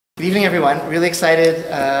Good evening, everyone. Really excited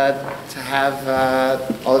to have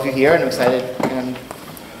all of you here, and I'm excited. Even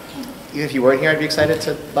if you weren't here, I'd be excited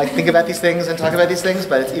to think about these things and talk about these things.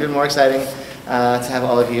 But it's even more exciting to have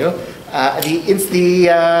all of you. The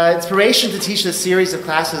inspiration to teach this series of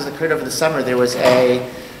classes occurred over the summer. There was a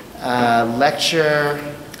lecture,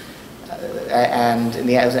 and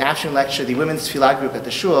it was an afternoon lecture. The women's tefillah group at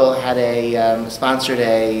the shul had sponsored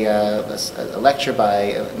a lecture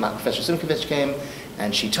by Professor Simkovich came.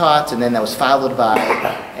 And she taught, and then that was followed by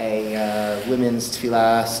a women's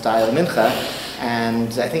tefillah style mincha.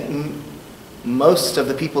 And I think most of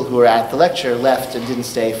the people who were at the lecture left and didn't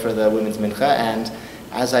stay for the women's mincha. And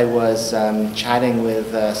as I was chatting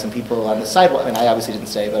with some people on the sidewalk, I obviously didn't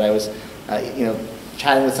stay, but I was,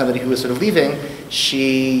 chatting with somebody who was sort of leaving.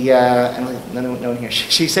 She, no one here.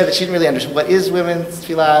 She said that she didn't really understand what is women's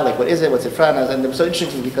tefillah, what is it, what's it from, and it was so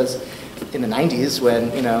interesting because in the 90s when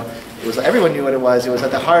it was everyone knew what it was. It was at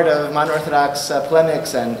the heart of modern Orthodox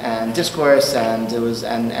polemics and discourse, and it was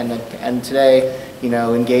and today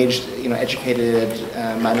engaged educated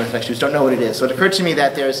modern Orthodox Jews don't know what it is. So it occurred to me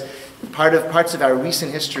that there's parts of our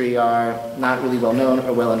recent history are not really well known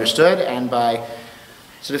or well understood, and by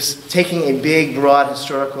sort of taking a big, broad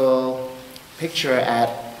historical picture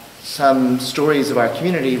at some stories of our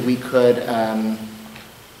community, we could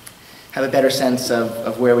have a better sense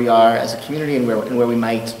of where we are as a community and where we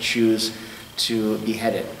might choose to be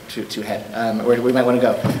headed, to head, where we might want to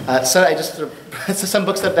go. So I just some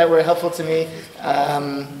books that were helpful to me.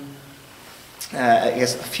 I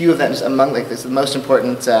guess a few of them among the most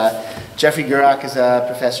important. Jeffrey Gurok is a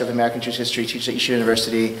professor of American Jewish history, teaches at Yeshiva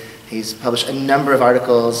University. He's published a number of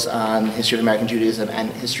articles on history of American Judaism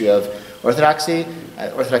and history of Orthodoxy.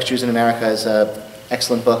 Orthodox Jews in America is an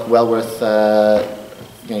excellent book, well worth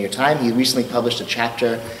your time. He recently published a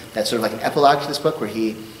chapter that's sort of like an epilogue to this book where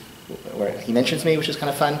he mentions me, which is kind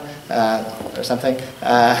of fun, or something.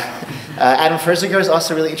 Adam Ferziger is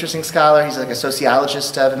also a really interesting scholar. He's like a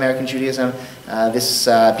sociologist of American Judaism. This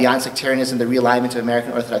Beyond Sectarianism, the Realignment of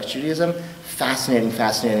American Orthodox Judaism. Fascinating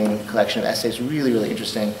collection of essays. Really, really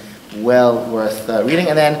interesting. Well worth reading.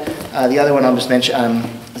 And then the other one I'll just mention,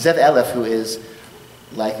 Zev Elef, who is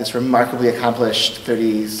like this remarkably accomplished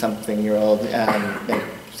 30-something-year-old,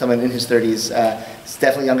 someone in his 30s, is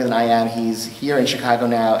definitely younger than I am. He's here in Chicago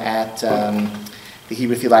now at the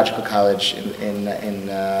Hebrew Theological College,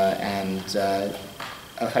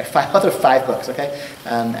 author 5 books, okay?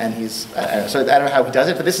 And he's so I don't know how he does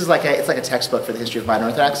it, but this is it's like a textbook for the history of modern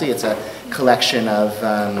Orthodoxy. It's a collection of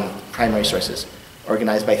primary sources,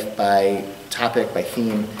 organized by topic, by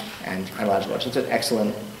theme, and chronological order. So it's an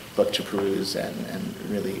excellent book to peruse and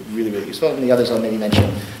really, really, really useful. And the others I'll maybe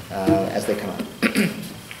mention as they come up.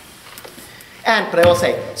 But I will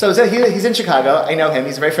say, so he's in Chicago. I know him.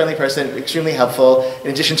 He's a very friendly person, extremely helpful. In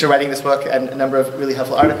addition to writing this book and a number of really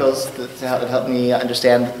helpful articles to help me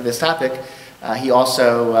understand this topic, he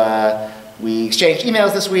also, we exchanged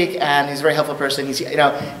emails this week, and he's a very helpful person. He's,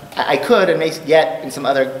 I could and may yet, in some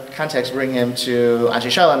other context, bring him to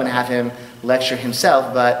Anshe Shalom and have him lecture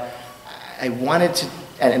himself, but I wanted to,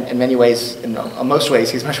 and in many ways, in most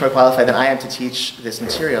ways, he's much more qualified than I am to teach this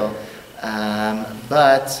material,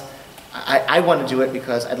 but I want to do it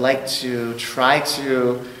because I'd like to try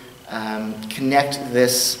to connect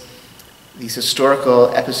these historical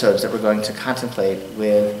episodes that we're going to contemplate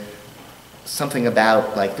with something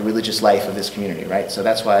about the religious life of this community, right? So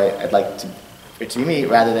that's why I'd like it to be me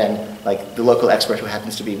rather than the local expert who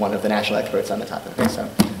happens to be one of the national experts on the topic. Okay? So,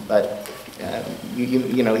 but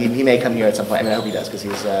he may come here at some point. I hope he does because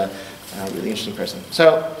he's a really interesting person.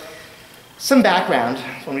 So, some background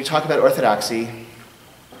when we talk about Orthodoxy.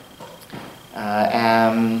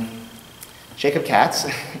 Jacob Katz, I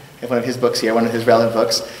have one of his books here, one of his relevant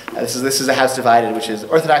books. This is A House Divided, which is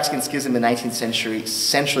Orthodoxy and Schism in 19th Century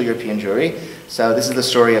Central European Jewry. So this is the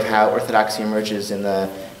story of how Orthodoxy emerges in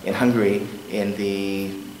Hungary in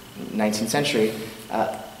the 19th century.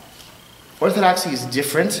 Orthodoxy is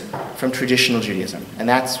different from traditional Judaism, and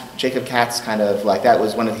that's Jacob Katz that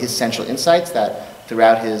was one of his central insights that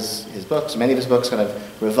throughout his books, many of his books kind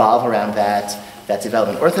of revolve around that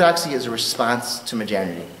development. Orthodoxy is a response to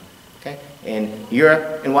modernity. Okay? In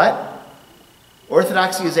Europe, in what?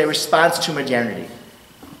 Orthodoxy is a response to modernity.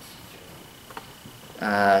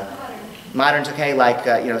 Moderns, okay,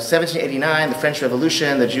 1789, the French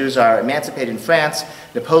Revolution, the Jews are emancipated in France,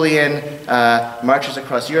 Napoleon marches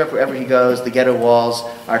across Europe, wherever he goes, the ghetto walls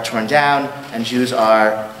are torn down, and Jews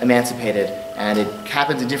are emancipated. And it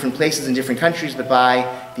happens in different places in different countries, but by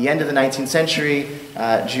the end of the 19th century,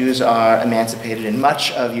 Jews are emancipated in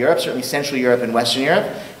much of Europe, certainly Central Europe and Western Europe,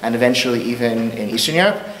 and eventually even in Eastern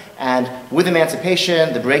Europe. And with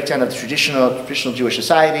emancipation, the breakdown of the traditional Jewish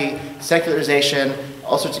society, secularization,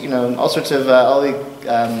 all sorts of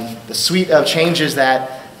the suite of changes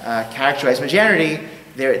that characterize modernity,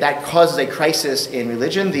 that causes a crisis in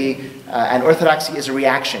religion. And Orthodoxy is a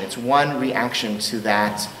reaction. It's one reaction to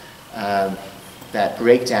that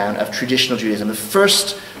breakdown of traditional Judaism. The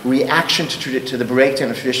first reaction to the breakdown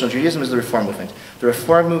of traditional Judaism is the Reform movement. The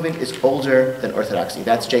Reform movement is older than Orthodoxy.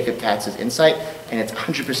 That's Jacob Katz's insight, and it's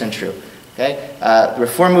 100% true. Okay? The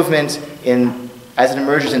Reform movement, as it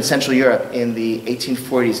emerges in Central Europe in the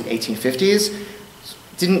 1840s and 1850s,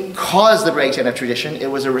 didn't cause the breakdown of tradition. It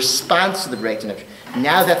was a response to the breakdown of tradition.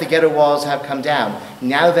 Now that the ghetto walls have come down,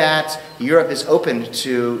 now that Europe is open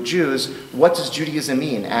to Jews, what does Judaism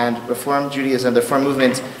mean? And Reform Judaism, the Reform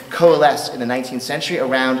movement, coalesced in the 19th century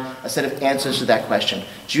around a set of answers to that question.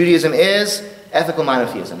 Judaism is ethical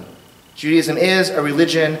monotheism. Judaism is a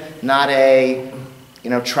religion, not a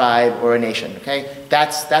tribe or a nation. Okay,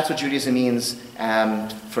 that's what Judaism means.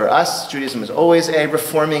 For us, Judaism is always a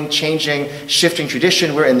reforming, changing, shifting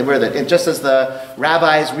tradition. Just as the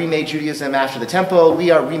rabbis remade Judaism after the temple,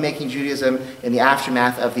 we are remaking Judaism in the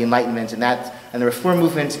aftermath of the Enlightenment. And the Reform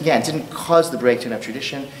movement, again, didn't cause the breakdown of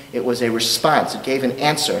tradition. It was a response. It gave an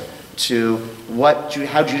answer to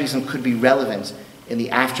how Judaism could be relevant in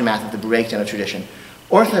the aftermath of the breakdown of tradition.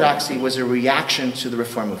 Orthodoxy was a reaction to the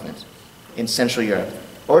Reform movement in Central Europe.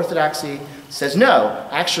 Orthodoxy says no,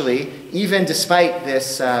 actually, even despite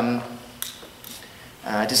this,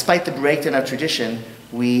 despite the breakdown of tradition,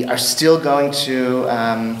 we are still going to,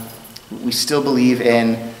 we still believe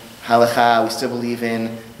in halakha, we still believe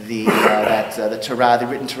in that the Torah, the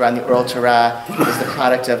written Torah and the oral Torah is the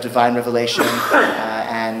product of divine revelation,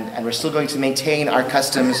 and we're still going to maintain our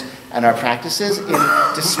customs and our practices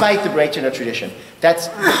despite the breakdown of tradition. That's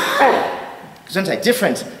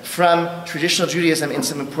different from traditional Judaism in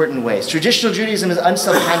some important ways. Traditional Judaism is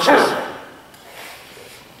unself-conscious.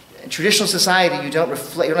 In traditional society, you don't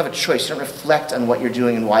have a choice. You don't reflect on what you're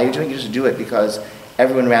doing and why you're doing it. You just do it because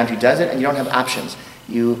everyone around you does it, and you don't have options.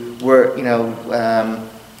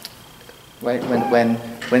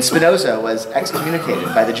 When Spinoza was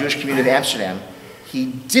excommunicated by the Jewish community of Amsterdam, he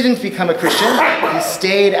didn't become a Christian. He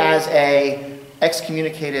stayed as a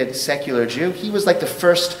excommunicated secular Jew. He was like the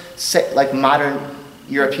first modern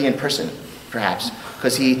European person, perhaps,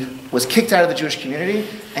 because he was kicked out of the Jewish community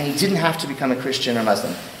and he didn't have to become a Christian or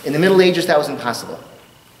Muslim. In the Middle Ages, that was impossible.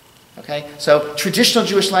 Okay? So traditional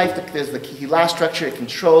Jewish life, there's the Kehillah structure. It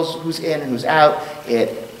controls who's in and who's out.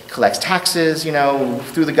 It collects taxes,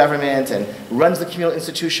 through the government and runs the communal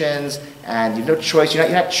institutions, and you have no choice. You're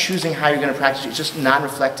not choosing how you're going to practice. It's just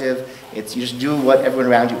non-reflective. You just do what everyone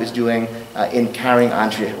around you is doing in carrying on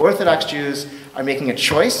tradition. Orthodox Jews are making a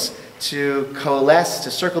choice to coalesce, to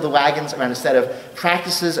circle the wagons around a set of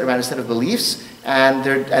practices, around a set of beliefs, and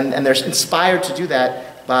they're inspired to do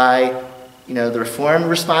that by the Reform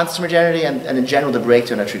response to modernity and in general the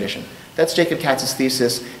breakdown of tradition. That's Jacob Katz's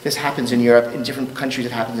thesis. This happens in Europe. In different countries,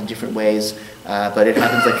 it happens in different ways, but it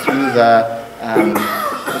happens through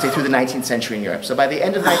the 19th century in Europe. So by the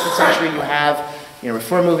end of the 19th century, you have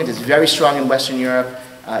Reform movement is very strong in Western Europe.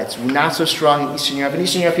 It's not so strong in Eastern Europe. In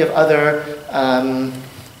Eastern Europe, you have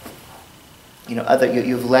you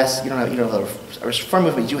have less. You don't have a Reform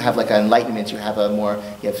movement. You have like an Enlightenment. You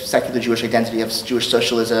have secular Jewish identity. You have Jewish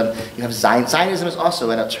socialism. You have Zionism is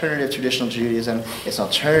also an alternative to traditional Judaism. It's an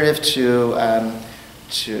alternative to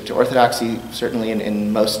Orthodoxy, certainly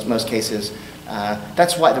in most cases.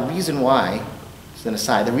 That's why the reason why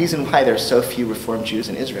there are so few Reform Jews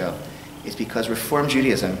in Israel is because Reform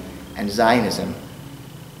Judaism and Zionism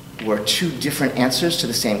were two different answers to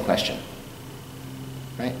the same question.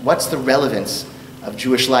 Right? What's the relevance of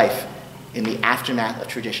Jewish life in the aftermath of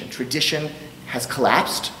tradition? Tradition has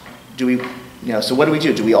collapsed. So what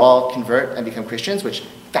do? Do we all convert and become Christians, which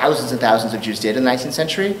thousands and thousands of Jews did in the 19th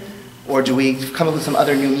century? Or do we come up with some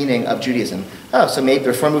other new meaning of Judaism? So maybe the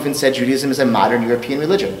Reform movement said Judaism is a modern European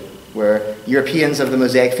religion. We're Europeans of the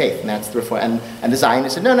Mosaic faith, and that's the Reform. And the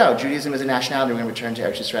Zionists said, no, Judaism is a nationality. We're going to return to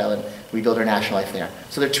Eretz Israel and rebuild our national life there.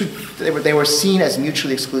 So they were seen as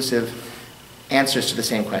mutually exclusive answers to the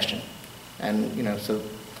same question. And, so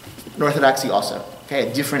in Orthodoxy also, okay,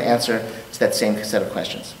 a different answer to that same set of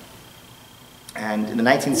questions. And in the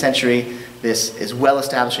 19th century, this is well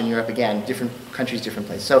established in Europe, again, different countries, different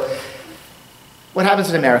places. So what happens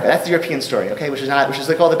in America? That's the European story, okay, which is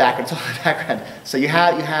like all the background. It's all the background. So you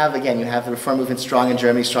have the Reform movement strong in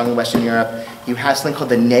Germany, strong in Western Europe. You have something called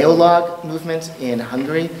the Neolog movement in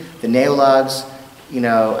Hungary. The Neologs,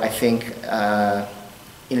 I think,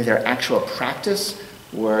 in their actual practice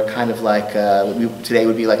were kind of like, today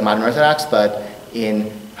would be like modern Orthodox, but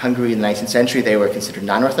in Hungary in the 19th century, they were considered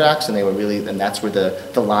non-Orthodox, and they were really, and that's where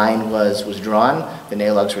the line was drawn. The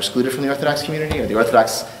Neologues were excluded from the Orthodox community, or the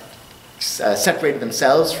Orthodox separated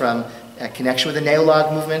themselves from a connection with the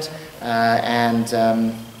Neolog movement.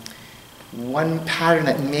 One pattern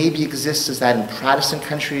that maybe exists is that in Protestant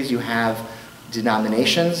countries you have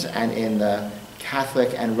denominations, and in the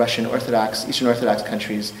Catholic and Russian Orthodox, Eastern Orthodox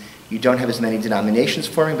countries, you don't have as many denominations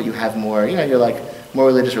forming, but you have more, you're like more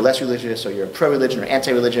religious or less religious, or you're pro-religion or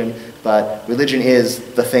anti-religion, but religion is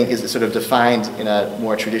the thing, is sort of defined in a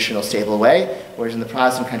more traditional, stable way, whereas in the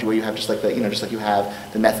Protestant country where you have just like you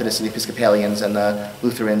have the Methodists and the Episcopalians and the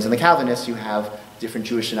Lutherans and the Calvinists, you have different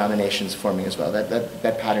Jewish denominations forming as well.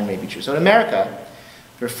 That pattern may be true. So in America,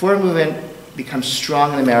 the Reform movement becomes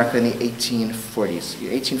strong in America in the 1840s. We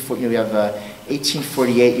have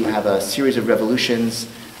 1848, you have a series of revolutions,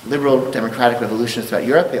 liberal democratic revolutions throughout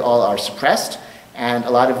Europe. They all are suppressed, and a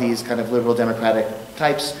lot of these kind of liberal democratic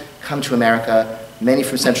types come to America, many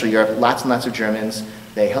from Central Europe, lots and lots of Germans.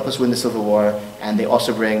 They help us win the Civil War, and they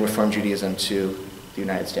also bring Reform Judaism to the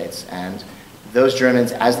United States. And those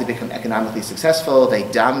Germans, as they become economically successful, they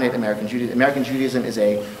dominate American Judaism. American Judaism is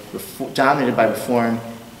dominated by Reform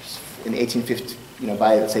in the 1850s,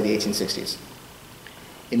 by, let's say, the 1860s.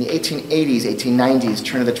 In the 1880s, 1890s,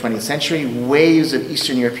 turn of the 20th century, waves of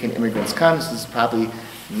Eastern European immigrants come. This is probably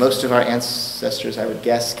most of our ancestors, I would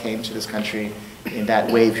guess, came to this country in that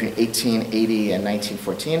wave between 1880 and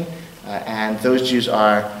 1914. And those Jews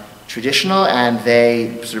are traditional, and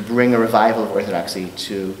they sort of bring a revival of Orthodoxy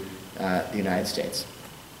to the United States.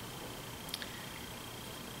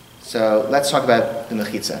 So let's talk about the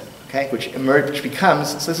Mechitzah, okay, which becomes,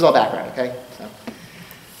 so this is all background, okay? So,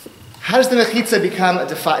 how does the Mechitzah become a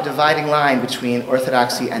dividing line between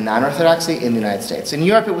Orthodoxy and non-Orthodoxy in the United States? In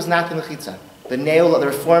Europe, it was not the Mechitzah. The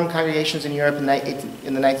Reform congregations in Europe in the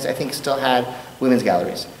 90s, I think, still had women's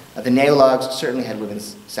galleries. The Neologues certainly had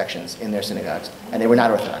women's sections in their synagogues, and they were not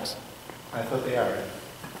Orthodox. I thought they are.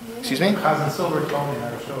 Excuse me? Cousin Silver told me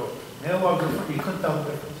on our show. Neologues, you couldn't tell the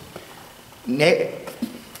difference.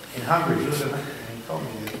 In Hungary, he told me.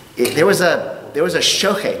 There was a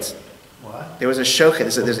shochet. What? There was a shochet.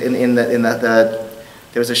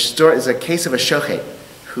 There's a case of a shochet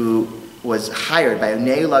who was hired by a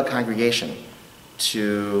Neolog congregation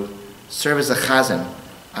to serve as a chazan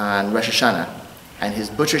on Rosh Hashanah, and his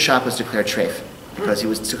butcher shop was declared treif because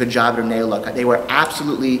he took a job at a Neolog. They were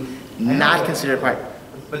absolutely not considered part.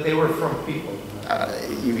 But they were from people.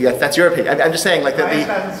 That's your opinion. I'm just saying, like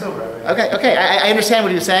Okay. I understand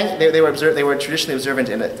what he was saying. They were traditionally observant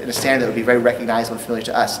in a standard that would be very recognizable and familiar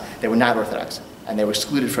to us. They were not Orthodox, and they were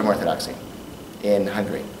excluded from Orthodoxy in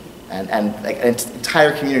Hungary, and like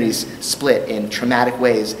entire communities split in traumatic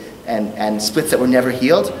ways, and splits that were never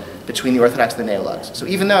healed between the Orthodox and the Neologues. So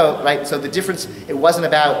even though, right, so the difference, it wasn't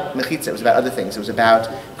about Mechitzah, it was about other things. It was about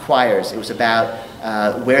choirs, it was about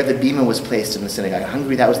where the bima was placed in the synagogue. In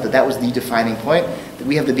Hungary, that was the defining point.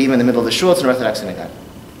 We have the bima in the middle of the shul, it's an Orthodox synagogue.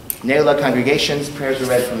 Neolog congregations, prayers were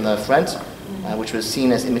read from the front, which was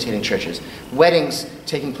seen as imitating churches. Weddings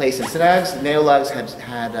taking place in synagogues, Neologues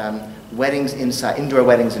had weddings inside, indoor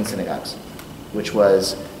weddings in synagogues, which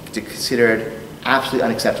was considered absolutely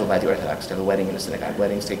unacceptable by the Orthodox to have a wedding in a synagogue.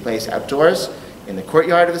 Weddings take place outdoors, in the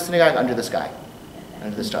courtyard of the synagogue, under the sky,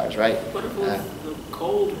 under the stars, right? What if it was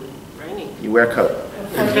cold, raining? You wear a coat.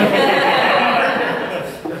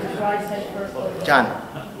 John.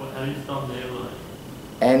 How do you spell Neolog?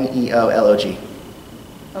 Neolog.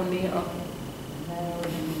 Oh, me, okay.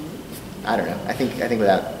 I don't know. I think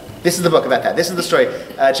without. This is the book about that. This is the story.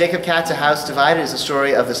 Jacob Katz, A House Divided, is a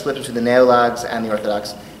story of the split between the Neologues and the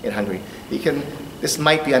Orthodox in Hungary. This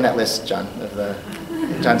might be on that list, John.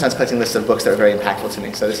 John's collecting lists of books that are very impactful to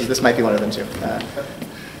me. So this might be one of them too.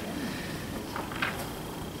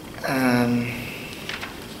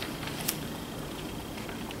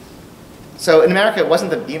 So in America, it wasn't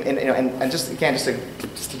the bima, and just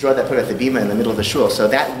to draw that, put it at the bima in the middle of the shul. So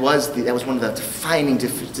that was one of the defining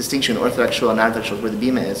distinction in Orthodox shul and non-Orthodox shul, where the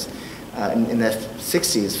bima is. In the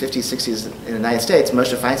 60s, 50s, 60s in the United States,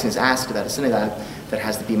 Moshe Feinstein is asked about a synagogue that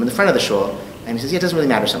has the bima in the front of the shul, and he says, yeah, it doesn't really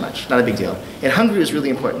matter so much, not a big deal. In Hungary, it was really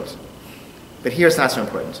important, but here it's not so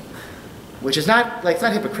important, which is not, it's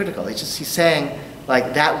not hypocritical. He's saying,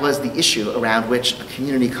 that was the issue around which a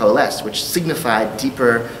community coalesced, which signified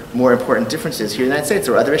deeper, more important differences. Here in the United States,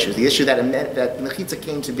 there were other issues. The issue that Mechitzah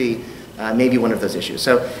came to be maybe one of those issues.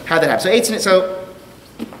 So how did that happen?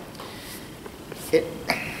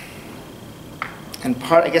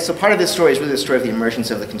 Part of this story is really the story of the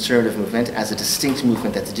emergence of the conservative movement as a distinct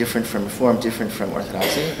movement that's different from Reform, different from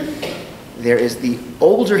Orthodoxy. There is the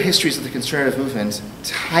older histories of the conservative movement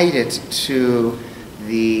tied it to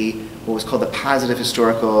what was called the positive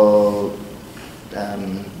historical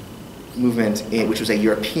movement, which was a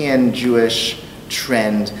European Jewish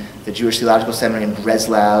trend, the Jewish Theological Seminary in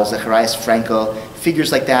Breslau, Zacharias Frankel,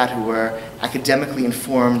 figures like that who were academically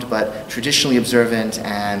informed but traditionally observant,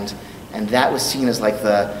 and that was seen as like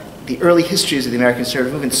the early histories of the American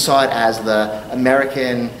conservative movement saw it as the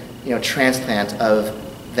American, transplant of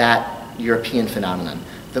that European phenomenon.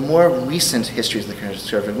 The more recent histories of the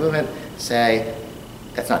conservative movement say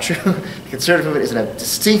that's not true. The conservative movement is a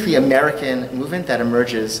distinctly American movement that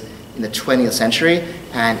emerges in the 20th century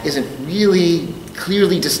and isn't really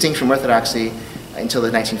clearly distinct from Orthodoxy until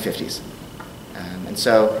the 1950s. And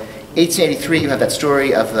so 1883, you have that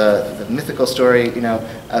story of the mythical story,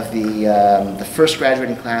 of the first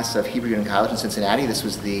graduating class of Hebrew Union College in Cincinnati. This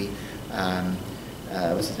was the,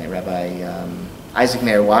 what's his name, Rabbi Isaac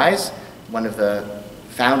Mayer Wise, one of the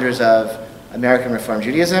founders of American Reform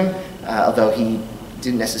Judaism, although he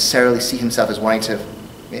didn't necessarily see himself as wanting to,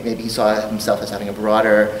 maybe he saw himself as having a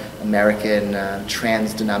broader American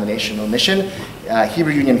trans-denominational mission.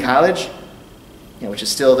 Hebrew Union College, which is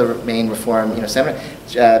still the main Reform seminary,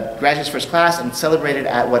 graduates first class and celebrated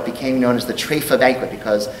at what became known as the Treifa banquet,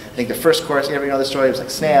 because I think the first course, you know the story, it was like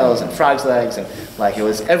snails and frogs' legs, and like it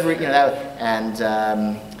was every, and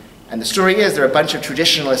the story is there are a bunch of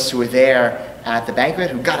traditionalists who were there at the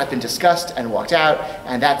banquet who got up in disgust and walked out,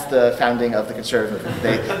 and that's the founding of the conservative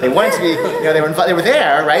movement. They wanted to be, they were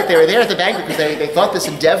there, right? They were there at the banquet because they thought this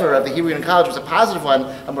endeavor of the Hebrew Union College was a positive one,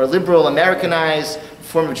 a more liberal, Americanized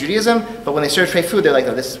form of Judaism, but when they served Trey food, they're like,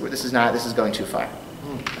 no, this is going too far.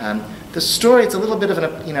 The story, it's a little bit of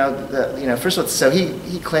an, first of all, so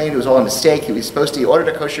he claimed it was all a mistake. He ordered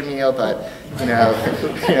a kosher meal, but,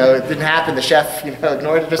 it didn't happen. The chef,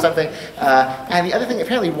 ignored it or something. And the other thing,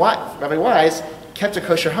 apparently, Rabbi Wise kept a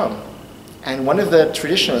kosher home. And one of the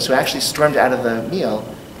traditionalists who actually stormed out of the meal,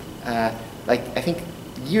 I think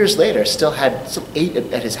years later, still ate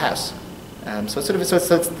at his house. So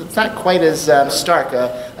it's not quite as stark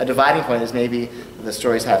a dividing point as maybe the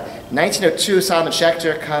stories have. 1902, Solomon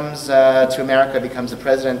Schechter comes to America, becomes the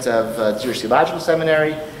president of the Jewish Theological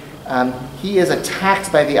Seminary. He is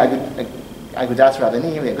attacked by the Agudat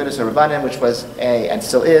Rabbanim, the Agudas Rabbanim, which was and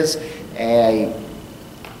still is, a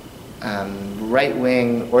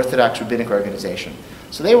right-wing Orthodox rabbinic organization.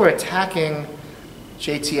 So they were attacking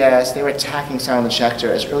JTS, they were attacking Solomon Schechter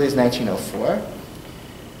as early as 1904.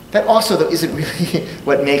 That also, though, isn't really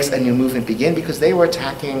what makes a new movement begin, because they were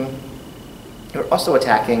also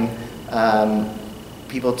attacking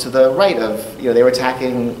people to the right of, they were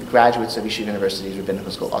attacking graduates of Yeshiva University's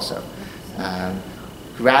rabbinical school also.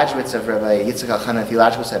 Graduates of Rabbi Yitzchak Elchanan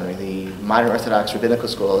Theological Seminary, the modern Orthodox rabbinical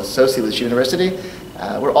school associated with Yeshiva University,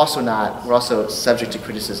 were also subject to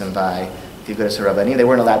criticism by the Agudas HaRabbanim. They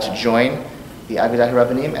weren't allowed to join the Agudat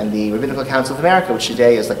HaRabbanim, and the Rabbinical Council of America, which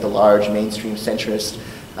today is like the large mainstream centrist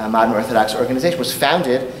modern Orthodox organization, was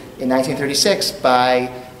founded in 1936 by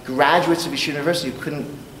graduates of Yeshiva University who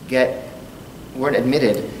weren't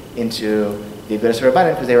admitted into the Agudas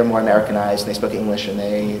HaRabbanim because they were more Americanized and they spoke English and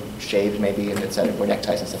they shaved maybe and etc., wore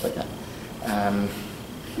neckties and stuff like that.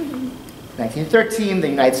 1913, the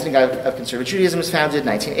United Synagogue of Conservative Judaism was founded.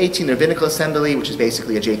 1918, the Rabbinical Assembly, which is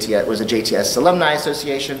basically a JTS alumni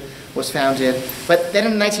association, was founded. But then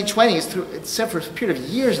in the 1920s, for a period of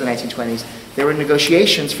years in the 1920s, there were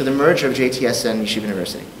negotiations for the merger of JTS and Yeshiva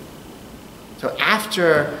University. So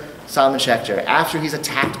after Solomon Schechter, after he's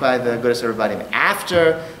attacked by the Agudas HaRabbanim,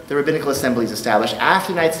 after the Rabbinical Assembly is established,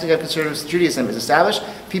 after the United Synagogue of Conservative Judaism is established,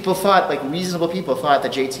 reasonable people thought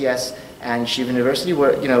that JTS and Yeshiva University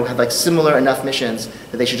had similar enough missions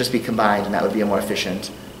that they should just be combined, and that would be a more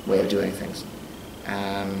efficient way of doing things.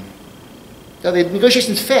 So the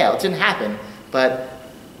negotiations failed; it didn't happen. But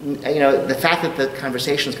the fact that the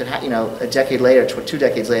conversations could happen, a decade later, 2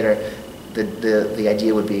 decades later, the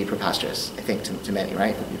idea would be preposterous. I think to many,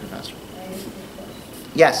 right? It would be preposterous.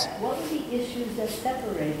 Yes. What were the issues that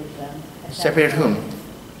separated them? Separated whom?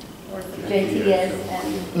 JTS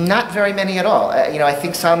and... Not very many at all. I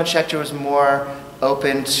think Solomon Schechter was more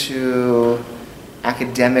open to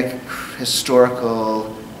academic,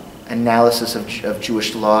 historical analysis of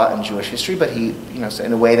Jewish law and Jewish history, but he, so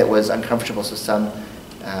in a way that was uncomfortable to some.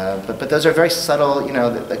 But those are very subtle,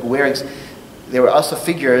 there were also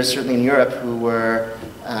figures, certainly in Europe, who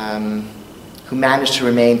managed to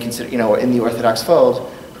remain in the Orthodox fold,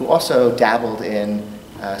 who also dabbled in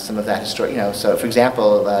some of that history. So for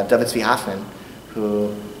example, David Zvi Hoffman,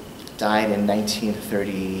 who died in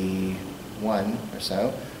 1931 or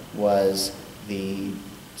so, was the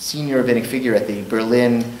senior rabbinic figure at the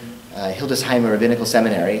Berlin Hildesheimer Rabbinical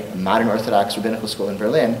Seminary, a modern Orthodox rabbinical school in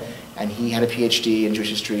Berlin, and he had a PhD in Jewish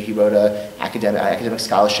history. He wrote an academic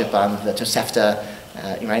scholarship on the Tosefta,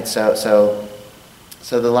 right? So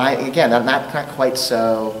the line again, not quite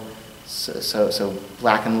so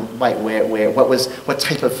black and white. What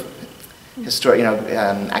type of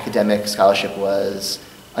academic scholarship was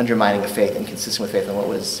undermining of faith, inconsistent with faith, and what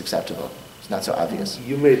was acceptable? It's not so obvious.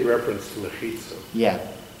 You made reference to Mechitzah. Yeah.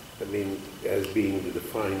 I mean, as being the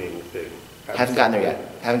defining thing. Haven't gotten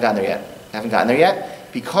there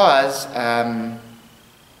yet because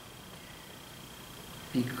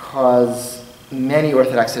many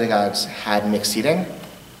Orthodox synagogues had mixed seating,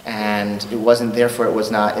 and it was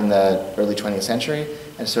not in the early 20th century,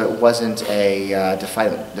 and so it wasn't a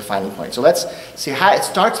defining point. So let's see how it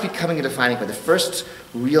starts becoming a defining point. The first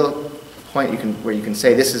real point where you can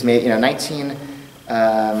say this is made,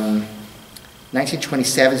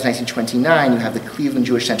 1927 to 1929, you have the Cleveland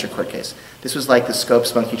Jewish Center court case. This was like the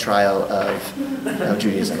Scopes-Monkey trial of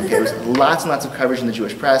Judaism. Okay? There was lots and lots of coverage in the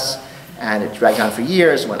Jewish press, and it dragged on for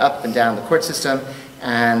years, went up and down the court system,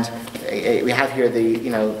 and we have here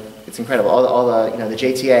it's incredible. All the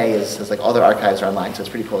JTA has like all their archives are online, so it's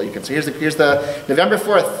pretty cool. So here's the November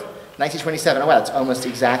 4th, 1927. Oh wow, it's almost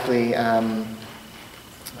exactly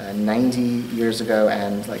 90 years ago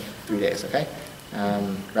and like 3 days. Okay,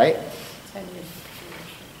 right? 10 years.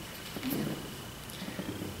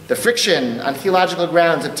 The friction on theological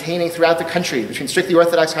grounds obtaining throughout the country between strictly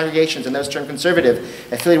Orthodox congregations and those termed conservative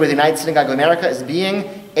affiliated with the United Synagogue of America is being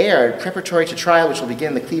aired preparatory to trial, which will begin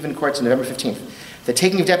in the Cleveland courts on November 15th. The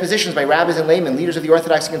taking of depositions by rabbis and laymen, leaders of the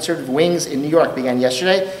Orthodox and conservative wings in New York, began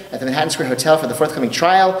yesterday at the Manhattan Square Hotel for the forthcoming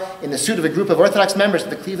trial in the suit of a group of Orthodox members of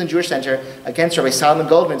the Cleveland Jewish Center against Rabbi Solomon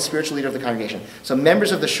Goldman, spiritual leader of the congregation. So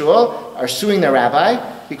members of the shul are suing their rabbi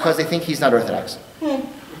because they think he's not Orthodox.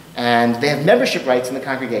 And they have membership rights in the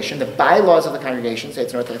congregation. The bylaws of the congregation say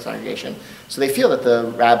it's an Orthodox congregation. So they feel that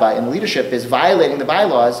the rabbi and the leadership is violating the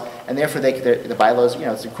bylaws, and therefore the bylaws,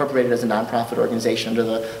 it's incorporated as a nonprofit organization under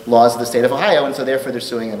the laws of the state of Ohio, and so therefore they're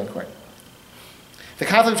suing them in court. The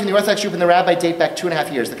conflict between the Orthodox group and the rabbi date back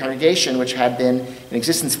 2.5 years. The congregation, which had been in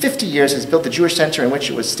existence 50 years, has built the Jewish Center in which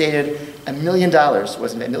it was stated $1 million,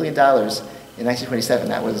 wasn't it? $1 million in 1927.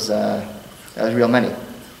 That was real money.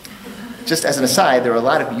 Just as an aside, there were a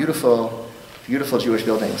lot of beautiful Jewish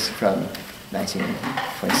buildings from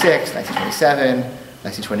 1926, 1927,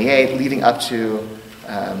 1928, leading up to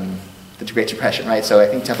the Great Depression, right? So I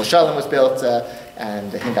think Temple Shalom was built,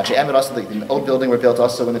 and I think Anshe Emet also, the old building were built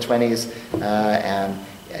also in the 20s. And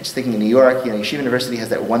just thinking in New York, Yeshiva University has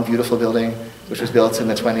that one beautiful building, which was built in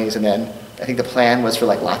the 20s, and then I think the plan was for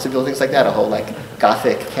like lots of buildings like that, a whole like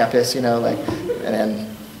Gothic campus, and then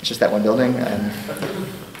it's just that one building.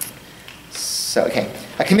 So, okay.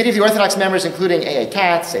 A committee of the Orthodox members, including A.A.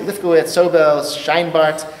 Katz, A. Lifkowitz, Sobel,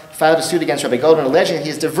 Scheinbart, filed a suit against Rabbi Goldman, alleging that he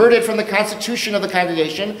is diverted from the constitution of the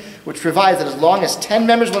congregation, which provides that as long as 10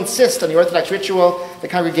 members will insist on the Orthodox ritual, the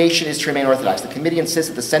congregation is to remain Orthodox. The committee insists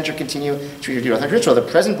that the center continue to do the Orthodox ritual. The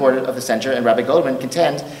present board of the center and Rabbi Goldman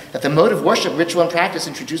contend that the mode of worship, ritual, and practice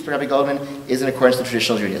introduced by Rabbi Goldman is in accordance with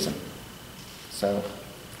traditional Judaism. So,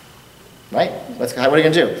 right? What are you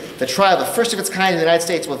going to do? The trial, the first of its kind in the United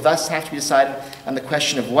States, will thus have to be decided on the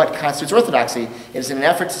question of what constitutes orthodoxy. It is in an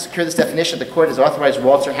effort to secure this definition the court has authorized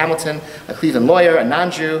Walter Hamilton, a Cleveland lawyer, a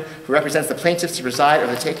non-Jew, who represents the plaintiffs, to preside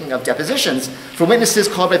over the taking of depositions from witnesses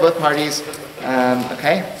called by both parties.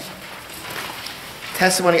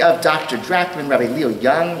 Testimony of Dr. Drachman, Rabbi Leo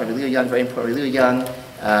Young. Rabbi Leo Young, very important. Rabbi Leo Young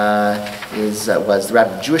was the rabbi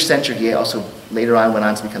of the Jewish Center. He also later on went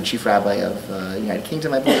on to become chief rabbi of the United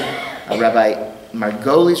Kingdom, I believe. Rabbi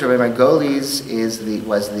Margolis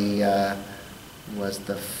was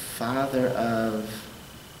the father of.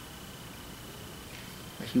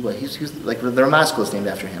 He was like the Ramah school is named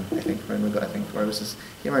after him, I think. Or was his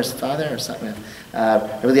father or something?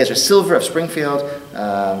 Rabbi Eliezer Silver of Springfield,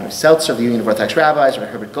 Seltzer of the Union of Orthodox Rabbis,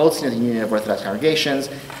 Rabbi Herbert Goldstein of the Union of Orthodox Congregations,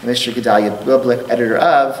 and Mr. Gedalia Biblick, editor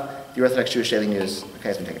of the Orthodox Jewish Daily News. Okay,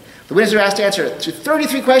 has been taken. The witnesses are asked to answer to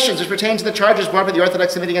 33 questions which pertain to the charges brought by the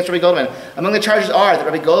Orthodox Committee against Rabbi Goldman. Among the charges are that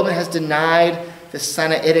Rabbi Goldman has denied the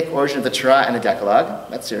Sinaitic origin of the Torah and the Decalogue.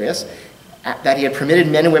 That's serious. That he had permitted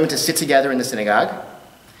men and women to sit together in the synagogue.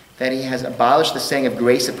 That he has abolished the saying of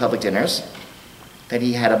grace at public dinners. That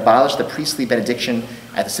he had abolished the priestly benediction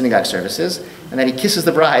at the synagogue services. And that he kisses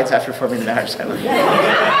the brides after forming the marriage ceremony.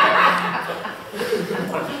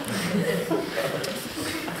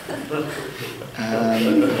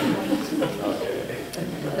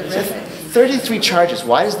 33 charges.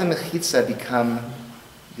 Why does the Mechitzah become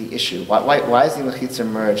the issue? Why is the Mechitzah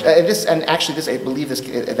merged? I believe this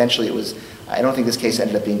eventually it was. I don't think this case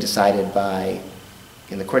ended up being decided by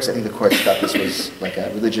in the courts, I think the courts felt this was like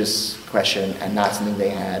a religious question and not something they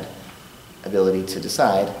had ability to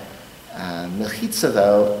decide. Mechitzah,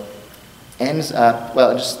 though, ends up,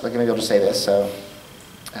 well, just like maybe I'll just say this. So,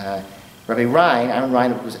 Rabbi Aaron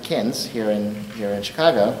Ryan, who was at Kins here in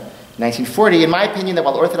Chicago, 1940, in my opinion, that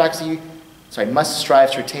while Orthodoxy must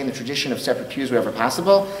strive to retain the tradition of separate pews wherever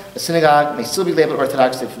possible, a synagogue may still be labeled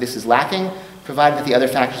Orthodox if this is lacking, provided that the other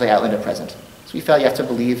factors I outlined are present. So we felt you have to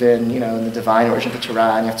believe in, in the divine origin of the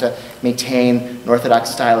Torah, and you have to maintain an Orthodox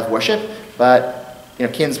style of worship. But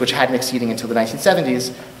Kins, which hadn't mixed seating until the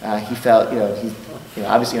 1970s, he felt,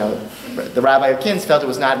 obviously, the rabbi of Kins felt it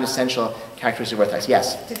was not an essential characteristic of Orthodox.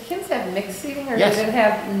 Yes? Did Kins have mixed seating, or Yes. did it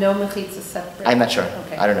have no mechitzah separate? I'm not sure.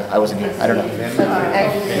 Okay. I don't know. I wasn't here. I don't know.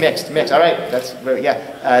 Mixed. All right. That's very,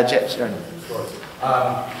 yeah. Sharon.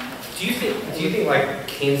 Do you think like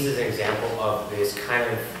Kins is an example of this kind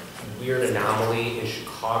of weird anomaly in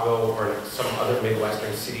Chicago or in some other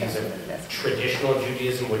Midwestern cities of traditional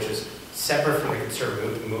Judaism, which is separate from the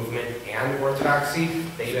conservative movement and Orthodoxy,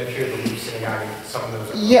 that you have here the Luke Synagogue and some of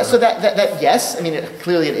those? Yeah, so that yes, I mean,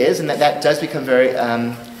 clearly it is, and that does become very,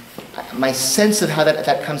 my sense of how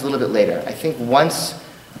that comes a little bit later. I think once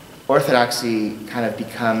Orthodoxy kind of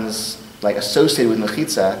becomes like associated with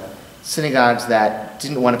Mechitzah, synagogues that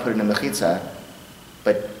didn't want to put in a Mechitzah,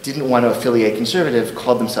 but didn't want to affiliate conservative,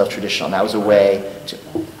 called themselves traditional. And that was a way to,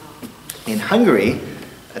 in Hungary,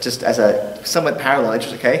 just as a somewhat parallel,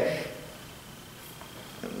 okay?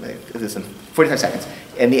 Listen, 45 seconds.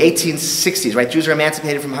 In the 1860s, right, Jews are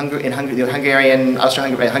emancipated from Hungary,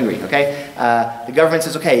 Austro-Hungary, okay? The government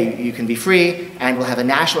says, okay, you can be free, and we'll have a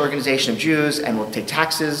national organization of Jews, and we'll take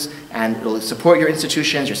taxes, and it'll support your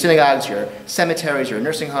institutions, your synagogues, your cemeteries, your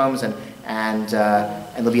nursing homes, and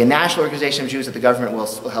there'll be a national organization of Jews that the government will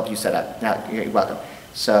help you set up. Now, you're welcome.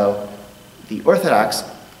 So, the Orthodox,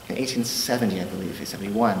 in 1870, I believe,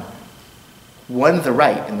 1871, won the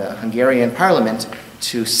right in the Hungarian parliament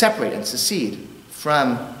to separate and secede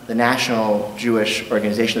from the national Jewish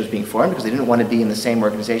organization that was being formed, because they didn't want to be in the same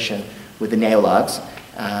organization with the neologues,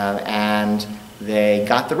 and they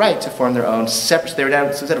got the right to form their own separate. They were now,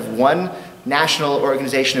 so instead of one national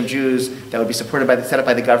organization of Jews that would be set up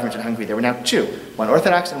by the government in Hungary, there were now two: one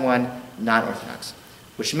Orthodox and one non-Orthodox,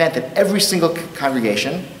 which meant that every single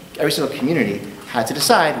congregation, every single community had to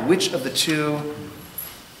decide which of the two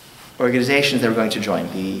organizations they were going to join: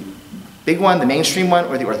 the big one, the mainstream one,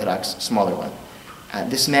 or the Orthodox, smaller one.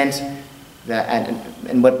 This meant that,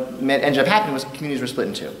 and what ended up happening was communities were split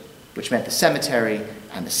in two, which meant the cemetery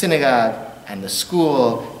and the synagogue and the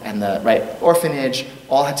school and the orphanage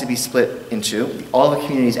all had to be split into all the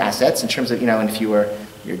community's assets in terms of, and if you were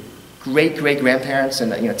your great-great-grandparents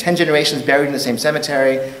and 10 generations buried in the same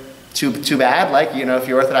cemetery, too bad, if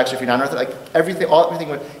you're Orthodox or if you're non-Orthodox, everything,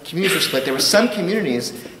 communities were split. There were some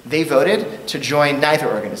communities, they voted to join neither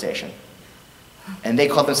organization. And they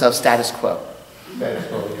called themselves status quo.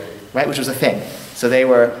 Right, which was a thing. So they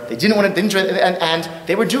didn't want to, and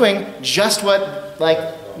they were doing just what,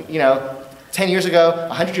 10 years ago,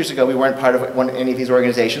 100 years ago, we weren't part of any of these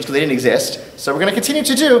organizations because they didn't exist. So we're going to continue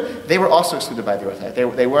to do. They were also excluded by the Orthodox.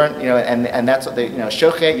 They weren't, and that's what they,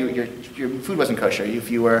 shochet, your food wasn't kosher.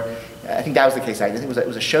 If you were, I think that was the case. I think it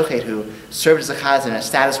was a shochet who served as a chazan in a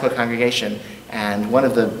status quo congregation, and one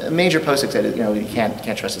of the major poseks said, you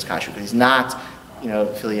can't trust his kashrut because he's not,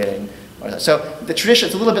 affiliating. So the tradition,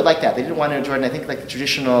 it's a little bit like that. They didn't want to join, I think, like the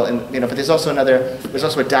traditional, but there's also a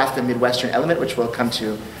dafka Midwestern element, which we'll come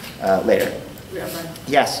to later. Rabbi?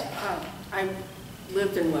 Yes? I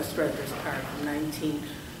lived in West Rutgers Park from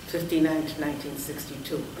 1959 to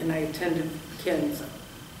 1962, and I attended Kins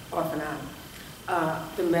off and on.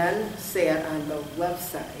 The men sat on the left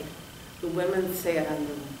side, the women sat on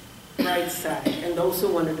the right side, and those who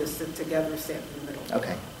wanted to sit together sat in the middle.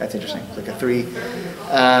 Okay, that's interesting. It's like a three.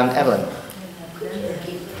 Evelyn? Could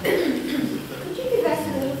you give us a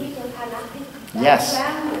little bit of halachic Yes.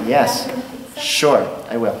 Yes. Sure,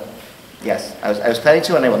 I will. Yes, I was planning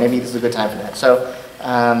to, and I will. Maybe this is a good time for that. So,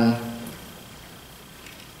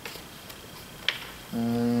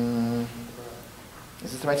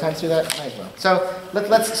 is this the right time to do that? Might as well. So, let's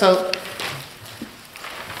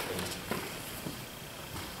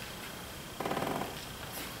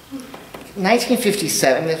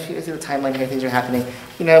 1957, if you see the timeline here, things are happening.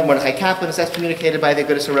 Mordechai Kaplan is excommunicated by the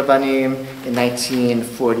Agudas HaRabbanim in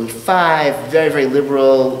 1945. Very, very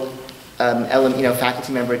liberal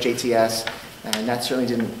faculty member at JTS, and that certainly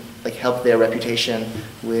didn't help their reputation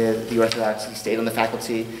with the Orthodox. He stayed on the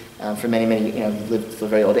faculty for many, he lived to a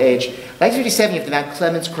very old age. 1957, you have the Mount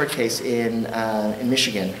Clemens court case in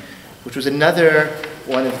Michigan, which was another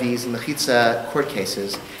one of these Mechitzah court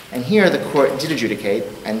cases. And here the court did adjudicate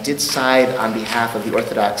and did side on behalf of the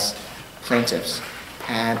Orthodox plaintiffs.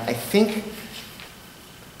 And I think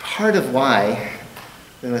part of why,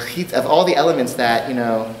 of all the elements that, in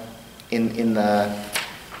the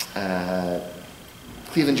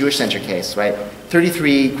Cleveland Jewish Center case, right,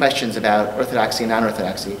 33 questions about Orthodoxy and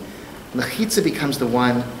non-Orthodoxy, Mechitzah becomes the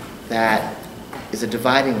one that is a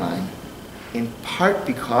dividing line, in part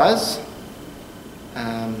because,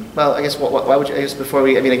 well, I guess, why would you, I guess before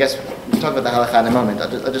we, I guess we'll talk about the halakha in a moment.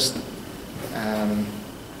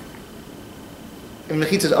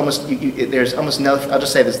 Mechitzah is almost, there's almost no, I'll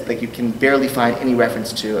just say this, like you can barely find any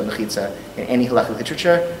reference to a Mechitzah in any halakhic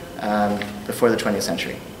literature before the 20th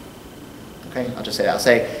century. Okay, I'll just say that. I'll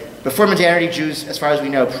say, before modernity, Jews, as far as we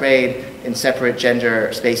know, prayed in separate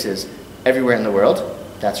gender spaces everywhere in the world.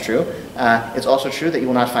 That's true. It's also true that you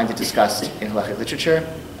will not find it discussed in halakhic literature,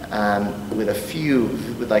 with a few,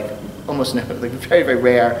 with like almost no, like very, very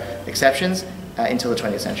rare exceptions, until the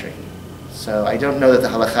 20th century. So I don't know that the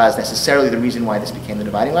halakha is necessarily the reason why this became the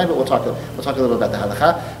dividing line, but we'll talk a little about the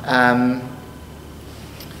halakha.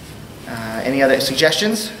 Any other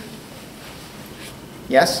suggestions?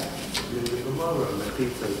 Yes?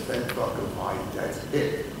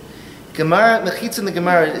 Gemara, Mechitzah in the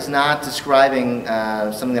Gemara is not describing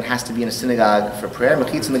something that has to be in a synagogue for prayer.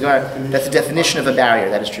 Mechitzah in the Gemara, that's the definition of a barrier.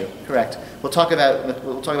 That is true. Correct. We'll talk about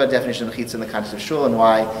the definition of Mechitzah in the context of shul and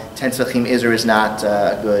why 10 tzachim is or is not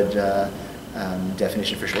a good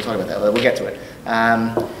definition for shul. We'll talk about that. We'll get to it.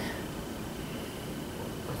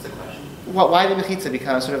 What's the question? Why did Mechitzah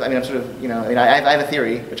become sort of? I have a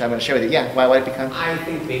theory which I'm going to share with you. Yeah. Why did it become? I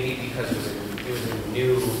think maybe because it was a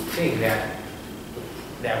new thing that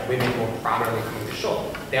women were prominently coming to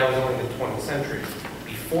shul. That was only the 20th century.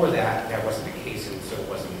 Before that, that wasn't the case, and so it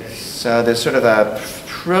wasn't this. So there's sort of a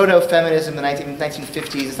proto-feminism in the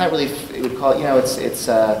 1950s. It's not really, it would call it, it's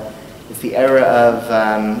the era of,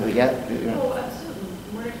 Well,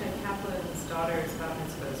 Mordecai Kaplan's daughter's bat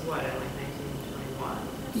mitzvah is what, in like 1921?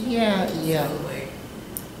 Yeah. So, like,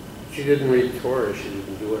 She didn't read Torah, she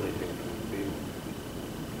didn't do anything.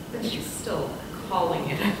 but she's still calling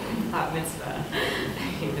it a bat mitzvah.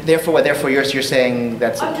 Therefore you're saying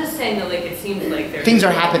that's... I'm just saying that, like, it seems like there's... Things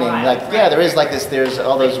are happening, there is like this, there's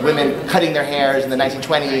all those women cutting their hairs in the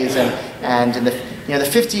 1920s and in the, the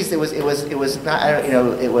 50s, it was not, I don't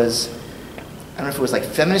know if it was like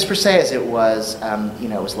feminist per se, as it was,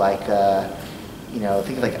 it was like,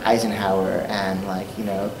 think of like Eisenhower and like,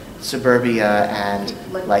 suburbia and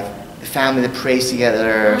like the family that prays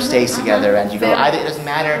together, stays together, and you go, either it doesn't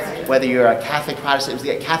matter whether you're a Catholic Protestant,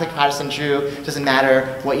 a Catholic Protestant Jew, it doesn't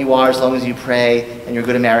matter what you are as long as you pray and you're a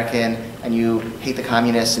good American and you hate the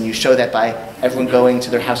communists, and you show that by everyone going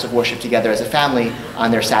to their house of worship together as a family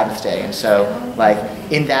on their Sabbath day. And so, like,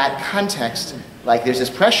 in that context, like, there's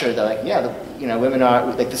this pressure that, like, women are,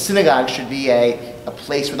 like, the synagogue should be a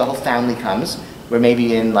place where the whole family comes, where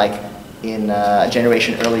maybe in a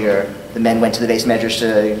generation earlier, the men went to the Beis Midrash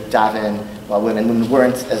to daven, while women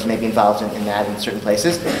weren't as maybe involved in that in certain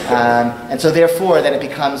places. And so therefore, then it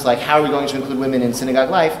becomes like, how are we going to include women in synagogue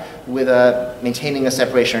life with maintaining a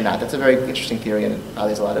separation or not? That's a very interesting theory, and it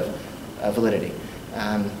probably has a lot of validity.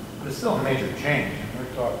 But it's still a major change.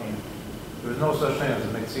 We're talking, there was no such thing as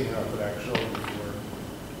a mixed-eating Orthodox shul before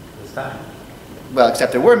this time. Well,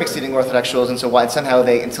 except there were mixed-eating Orthodox shuls, and so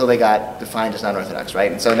until they got defined as non-Orthodox,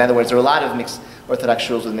 right? And so, in other words, there were a lot of mixed Orthodox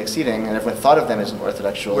shuls with mixed eating, and everyone thought of them as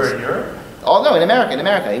Orthodox shuls. Where, in Europe? Oh no, in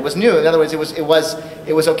America. It was new. In other words, it was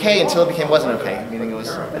okay until it wasn't okay. Meaning it was.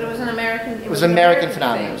 But it was an American. It was an American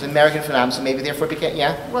phenomenon. It was an American phenomenon. So maybe therefore it became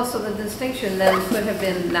Well, so the distinction then could have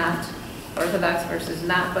been not Orthodox versus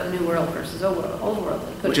not, but New World versus Old World.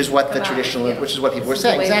 Which is what the traditional, which is what people were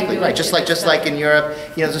saying. Exactly right. Just like in Europe,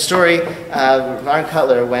 there's a story. Ron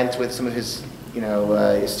Cutler went with some of his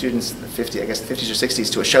students, in the 50s or 60s,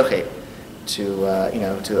 to a shochet,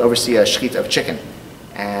 to oversee a shechita of chicken,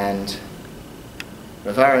 and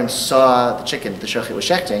Rav Aaron saw the chicken the shochet was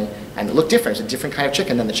shechting, and it looked different. It's a different kind of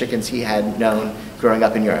chicken than the chickens he had known growing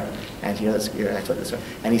up in Europe. And I told this story.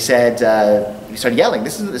 And he said, he started yelling,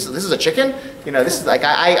 "This is a chicken? This is like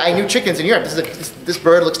I knew chickens in Europe. This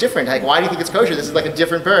bird looks different. Like, why do you think it's kosher? This is like a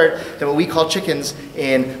different bird than what we call chickens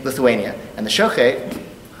in Lithuania." And the shochet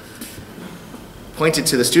pointed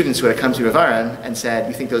to the students who had come to Rav Aaron and said,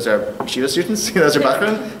 "You think those are yeshiva students? Those are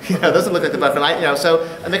Bachrim? Those don't look like the Bachrim." So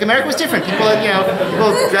like America was different. People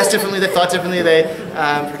dressed differently. They thought differently.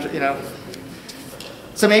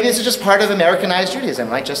 So maybe this is just part of Americanized Judaism,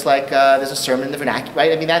 right? Just like there's a sermon in the vernacular,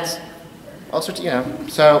 right? I mean, that's all sorts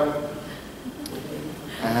of, So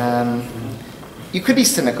you could be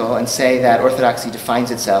cynical and say that Orthodoxy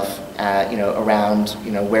defines itself around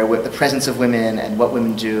where the presence of women and what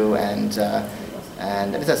women do, and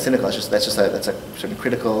it's not cynical. That's a certain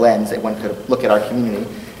critical lens that one could look at our community,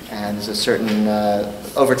 and there's a certain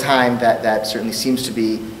over time that certainly seems to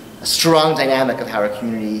be a strong dynamic of how our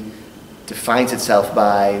community defines itself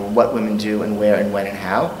by what women do and where and when and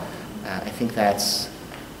how. I think that's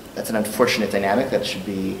an unfortunate dynamic that should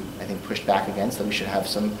be, I think, pushed back against. That we should have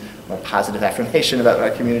some more positive affirmation about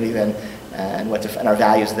our community and our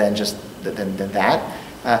values than that.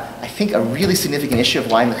 I think a really significant issue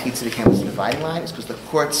of why Mechitzah became a dividing line is because the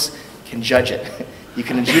courts can judge it. You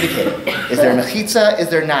can adjudicate it. Is there a Mechitzah? Is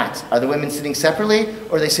there not? Are the women sitting separately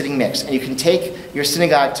or are they sitting mixed? And you can take your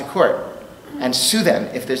synagogue to court and sue them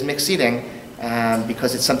if there's mixed seating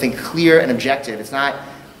because it's something clear and objective. It's not.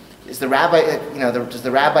 Is the rabbi, does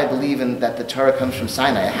the rabbi believe that the Torah comes from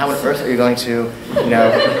Sinai? How on earth are you going to,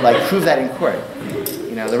 prove that in court?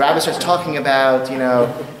 The rabbi starts talking about,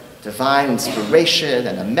 divine inspiration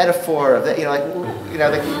and a metaphor of that.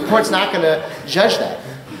 The court's not going to judge that,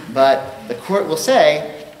 but the court will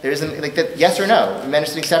say there isn't that yes or no, men are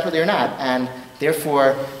sitting separately or not, and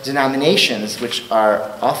therefore denominations, which are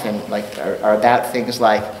often are about things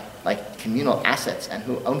like communal assets and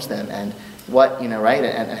who owns them and what, right,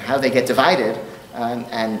 and how they get divided,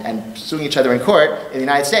 and suing each other in court in the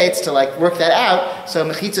United States to work that out. So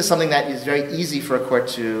Mechitzah is something that is very easy for a court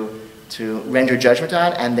to render judgment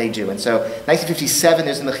on, and they do. And so 1957,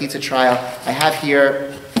 there's the Mechitzah trial. I have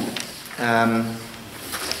here,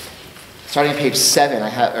 starting on page 7,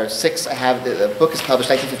 or 6, I have, the book is published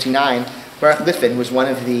 1959. Baruch Litvin, who was one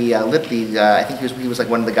of the, I think he was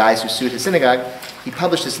one of the guys who sued his synagogue. He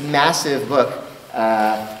published this massive book,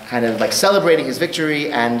 kind of celebrating his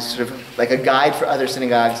victory and sort of a guide for other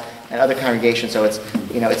synagogues and other congregations. So it's,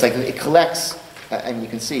 it's it collects, and you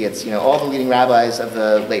can see it's, all the leading rabbis of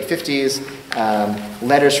the late 50s,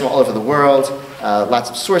 letters from all over the world, lots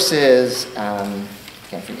of sources,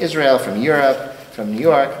 again, from Israel, from Europe, from New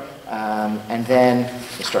York, and then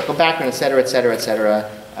historical background, et cetera, et cetera, et cetera.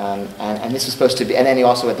 And this is supposed to be, and then he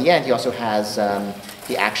also, at the end, he also has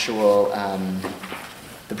the actual,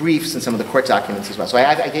 the briefs and some of the court documents as well. So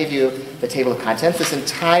I gave you the table of contents. This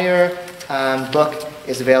entire book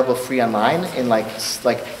is available free online in like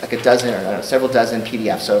a dozen or several dozen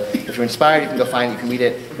PDFs. So if you're inspired, you can go find it, you can read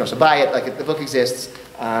it, you can also buy it. The book exists,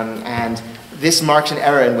 and this marks an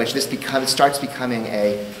era in which this starts becoming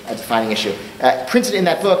a defining issue. Printed in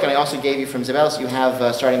that book, and I also gave you from Zabel, so you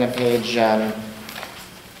have starting on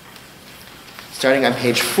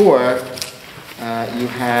page 4, you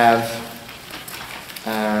have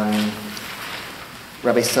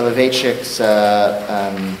Rabbi Soloveitchik's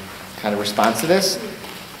kind of response to this.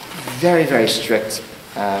 Very, very strict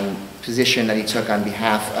position that he took on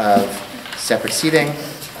behalf of separate seating.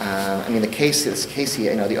 The case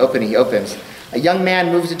here, the opening he opens. A young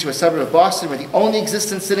man moves into a suburb of Boston where the only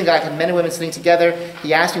existent synagogue had men and women sitting together.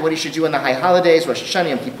 He asked me what he should do on the high holidays, Rosh Hashanah,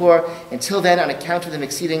 Yom Kippur. Until then, on account of the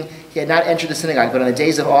mixed seating, he had not entered the synagogue. But on the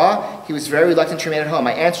days of awe, he was very reluctant to remain at home.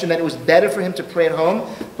 I answered him that it was better for him to pray at home,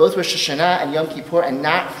 both Rosh Hashanah and Yom Kippur, and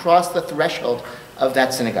not cross the threshold of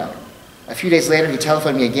that synagogue. A few days later, he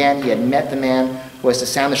telephoned me again. He had met the man who was to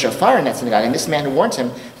sound the shofar in that synagogue, and this man had warned him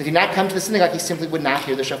that if he did not come to the synagogue, he simply would not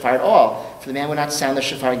hear the shofar at all, for the man would not sound the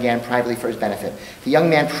shofar again privately for his benefit. The young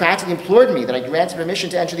man practically implored me that I grant him permission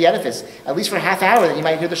to enter the edifice, at least for a half hour, that he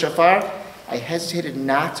might hear the shofar. I hesitated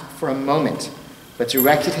not for a moment, but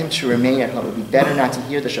directed him to remain at home. It would be better not to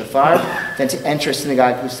hear the shofar than to enter a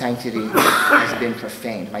synagogue whose sanctity has been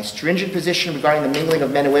profaned. My stringent position regarding the mingling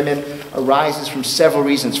of men and women arises from several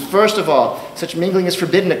reasons. First of all, such mingling is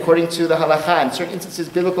forbidden according to the halakha. In certain instances,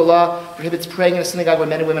 biblical law prohibits praying in a synagogue where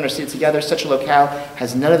men and women are seated together. Such a locale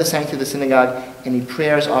has none of the sanctity of the synagogue. Any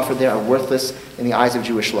prayers offered there are worthless in the eyes of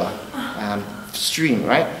Jewish law. Extreme,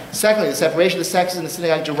 right? Secondly, the separation of the sexes in the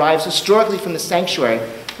synagogue derives historically from the sanctuary,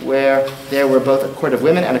 where there were both a court of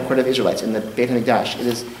women and a court of Israelites in the Beit HaMikdash. It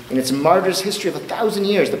is in its martyr's history of 1,000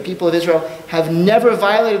 years, the people of Israel have never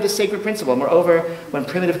violated this sacred principle. Moreover, when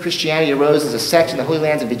primitive Christianity arose as a sect in the Holy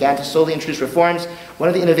Lands and began to slowly introduce reforms, one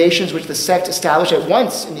of the innovations which the sect established at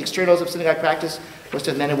once in the externals of synagogue practice was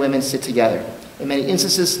to have men and women sit together. In many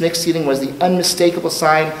instances, mixed seating was the unmistakable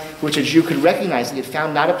sign which a Jew could recognize that he had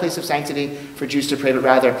found not a place of sanctity for Jews to pray, but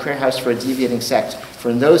rather a prayer house for a deviating sect. For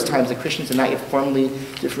in those times, the Christians had not yet formally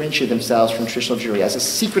differentiated themselves from traditional Jewry. As a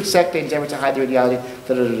secret sect, they endeavored to hide their ideology.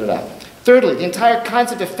 Thirdly, the entire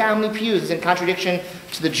concept of family pews is in contradiction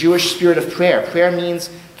to the Jewish spirit of prayer. Prayer means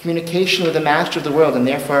communication with the master of the world, and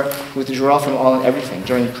therefore withdrawal from all and everything.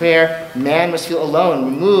 During prayer, man must feel alone,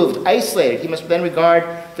 removed, isolated. He must then regard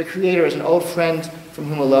the Creator as an old friend from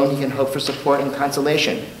whom alone he can hope for support and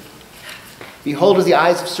consolation. Behold, as the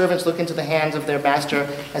eyes of servants look into the hands of their master,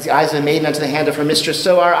 as the eyes of a maiden unto the hand of her mistress,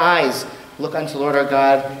 so our eyes look unto the Lord our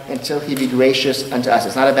God until he be gracious unto us.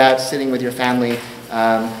 It's not about sitting with your family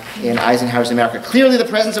in Eisenhower's America. Clearly the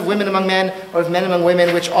presence of women among men or of men among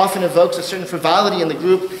women, which often evokes a certain frivolity in the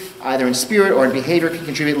group, either in spirit or in behavior, can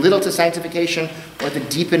contribute little to sanctification or the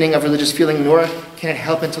deepening of religious feeling, nor can it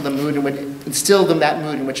help instill that mood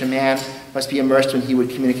in which a man must be immersed when he would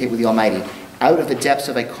communicate with the Almighty. Out of the depths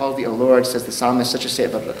of I call thee, O Lord, says the psalmist, such a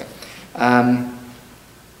state of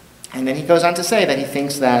and then he goes on to say that he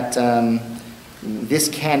thinks that this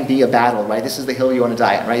can be a battle, right? This is the hill you want to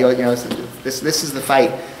die on, right? This is the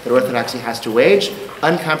fight that Orthodoxy has to wage,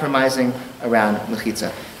 uncompromising around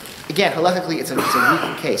Mechitzah. Again, halakhically, it's a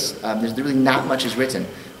weak case. There's really not much is written.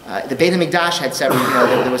 The Beit HaMikdash had several,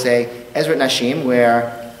 there was a Ezrat Nashim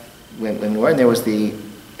where women were, and there was the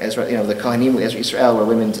Ezra, the Kohanim, Ezra Yisrael, where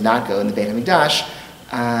women did not go in the Beit HaMikdash.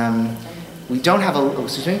 We don't have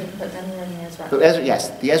excuse me? But Ezra, yes,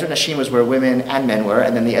 the Ezra Nashim was where women and men were,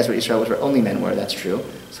 and then the Ezra Yisrael was where only men were, that's true.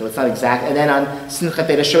 So it's not exact. And then on Simchat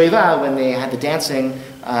Beit HaShoeva, when they had the dancing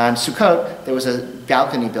on Sukkot, there was a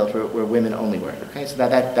balcony built where women only were. Okay, so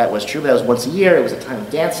that was true, but that was once a year. It was a time of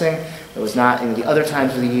dancing. It was not the other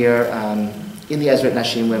times of the year. In the Ezra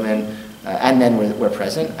Nashim, women and men were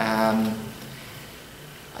present.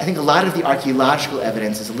 I think a lot of the archaeological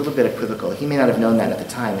evidence is a little bit equivocal. He may not have known that at the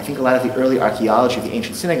time. I think a lot of the early archaeology of the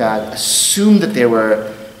ancient synagogue assumed that there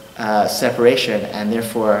were separation, and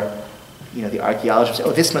therefore, the archaeologists say,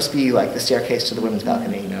 "Oh, this must be like the staircase to the women's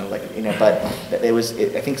balcony," But there was.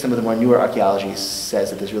 I think some of the more newer archaeology says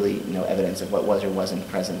that there's really no evidence of what was or wasn't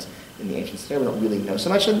present in the ancient synagogue. We don't really know so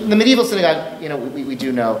much. In the medieval synagogue, we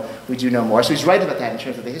do know more. So he's right about that in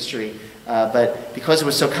terms of the history. But because it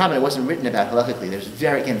was so common, it wasn't written about halakhically. There's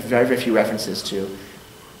very, very few references to,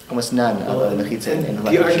 almost none of the Mechitzah in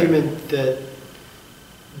halakhic. The argument that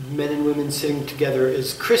men and women sitting together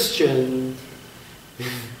is Christian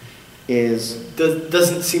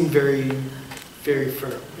doesn't seem very, very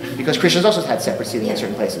firm. Because Christians also had separate seating in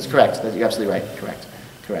certain places. Correct. You're absolutely right. Correct.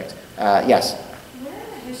 Yes. Where in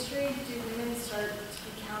the history do women start to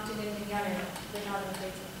be counted in minyan but not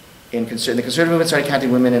in Beit? The conservative movement started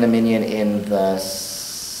counting women in a minyan in the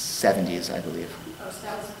 70s, I believe. Oh, so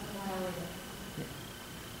that was more earlier.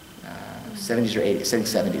 70s or 80s, I think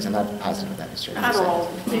 70s. I'm not positive of that history. Not all.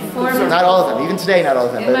 Not all of them. Even today, not all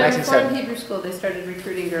of them. In But my 1970. Reformed Hebrew school, they started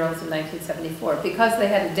recruiting girls in 1974 because they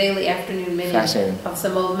had a daily afternoon minyan of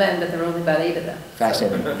some old men, but there were only about 8 of them.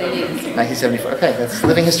 Fascinating. So they needed 1974. Okay, that's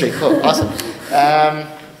living history. Cool. Awesome.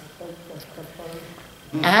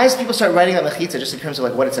 As people start writing about Mechitzah, just in terms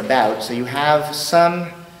of what it's about, so you have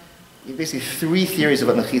basically 3 theories of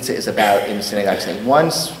what Mechitzah is about in the synagogue.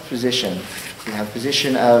 One's position. You have a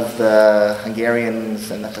position of the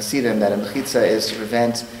Hungarians and the Hasidim that a Mechitzah is to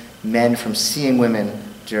prevent men from seeing women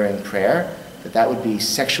during prayer, that would be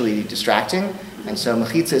sexually distracting, and so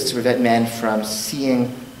Mechitzah is to prevent men from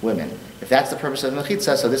seeing women. If that's the purpose of the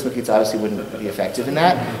Mechitzah, so this Mechitzah obviously wouldn't be effective in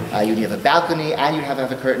that. You'd have a balcony and you'd have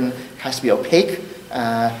a curtain. It has to be opaque.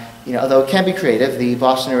 Although it can be creative. The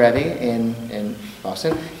Boston Rabbi in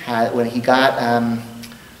Boston had,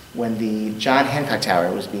 when the John Hancock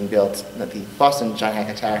Tower was being built, the Boston John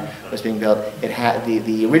Hancock Tower was being built, it had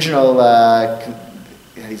the original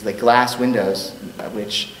it had these glass windows,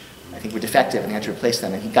 which I think were defective, and he had to replace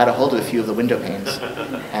them. And he got a hold of a few of the window panes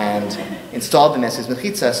and installed them as his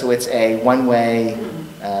Mechitzah. So it's a one-way,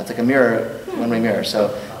 it's like a mirror, one-way mirror.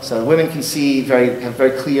 So the women can see have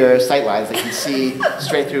very clear sight lines. They can see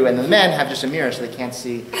straight through, and the men have just a mirror, so they can't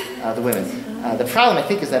see the women. The problem, I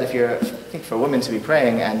think, is that for a woman to be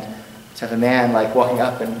praying and to have a man walking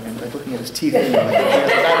up and looking at his teeth, not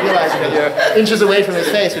realizing that you're inches away from his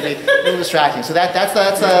face would be a little distracting. So that's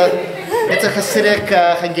a Hasidic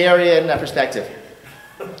Hungarian perspective.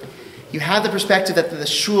 You have the perspective that the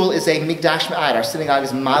shul is a Mikdash Ma'ad. Our synagogue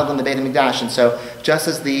is modeled on the Beit HaMikdash, and so just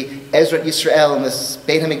as the Ezrat Yisrael and the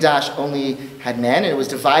Beit HaMikdash only had men, and it was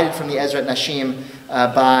divided from the Ezrat Nashim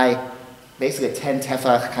by basically a 10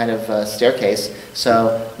 tefach kind of staircase.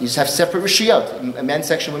 So you just have separate reshut. A men's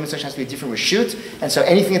section, women's section has to be a different reshut. And so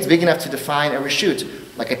anything that's big enough to define a reshut,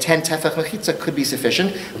 like a 10 tefach mechitzah, could be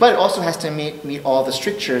sufficient. But it also has to meet all the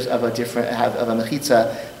strictures of a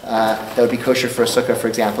mechitzah that would be kosher for a sukkah, for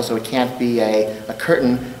example. So it can't be a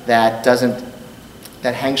curtain that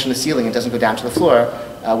hangs from the ceiling and doesn't go down to the floor.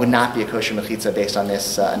 Would not be a kosher mechitzah based on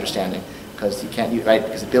this understanding. Because you can't,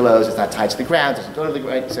 because it billows, it's not tied to the ground, it doesn't go to the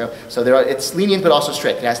ground. So it's lenient but also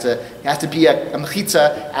strict. It has to be a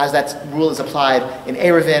mechitzah as that rule is applied in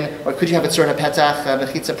Erevin, or could you have it sort of petach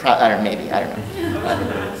mechitzah? I don't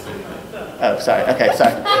know. Oh, sorry. Okay,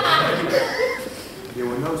 sorry.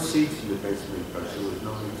 no seats in the basement, but there was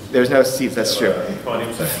no. There was no seats, that's true.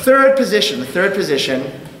 The third position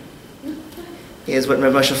is what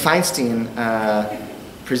Rav Moshe Feinstein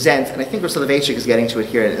presents, and I think Rav Soloveitchik is getting to it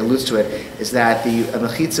here, and alludes to it, is that the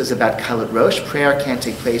Mechitzah is about Kalat Rosh. Prayer can't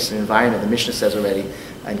take place in an environment, the Mishnah says already,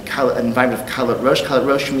 an environment of Kalat Rosh. Kalat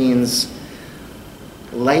Rosh means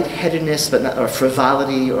lightheadedness, but not, or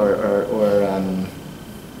frivolity, or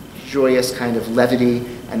joyous kind of levity,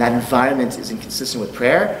 and that environment is inconsistent with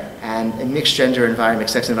prayer. And a mixed gender environment,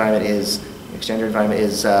 sex environment is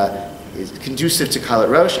conducive to Kalat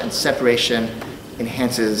Rosh, and separation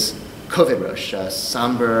enhances Kovid Rosh,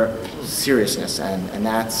 somber seriousness, and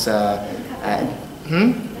that's and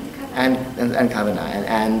Kavanah.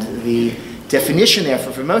 And the definition there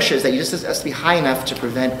for Moshe is that you just has to be high enough to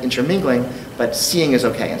prevent intermingling, but seeing is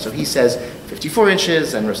okay. And so he says 54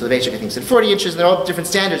 inches, and Rav Soloveitchik I think said 40 inches. They're all different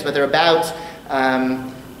standards, but they're about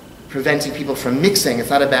preventing people from mixing. It's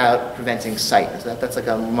not about preventing sight. That's like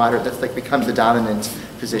a moderate. That's like becomes the dominant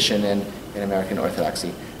position in American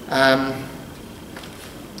Orthodoxy.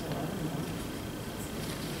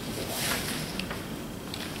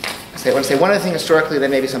 I want to say one other thing historically, then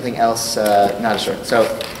maybe something else not historic. So,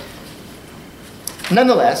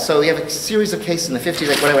 nonetheless, so we have a series of cases in the 50s.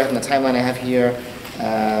 Like what do I have in the timeline I have here?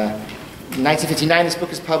 1959, this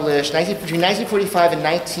book is published. Between 1945 and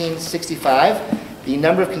 1965. The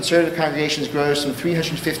number of conservative congregations grows from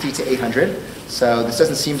 350 to 800. So this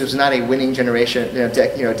doesn't seem to was not a winning generation,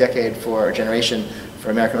 decade for generation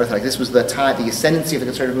for American Orthodox. This was the time, the ascendancy of the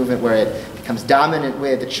conservative movement, where it becomes dominant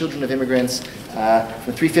with the children of immigrants.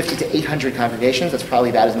 From 350 to 800 congregations. That's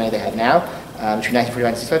probably about as many they have now between 1945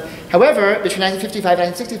 and 1965. However, between 1955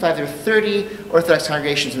 and 1965, there were 30 Orthodox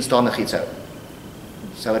congregations installed Mechitzah.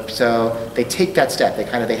 So they take that step. They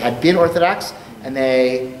had been Orthodox, and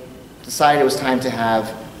they decided it was time to have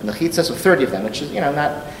a Mechitzah, so 30 of them, which is,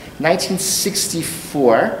 not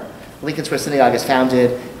 1964, Lincoln Square Synagogue is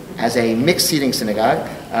founded as a mixed seating synagogue.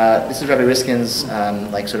 This is Rabbi Riskin's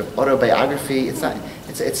sort of autobiography. It's an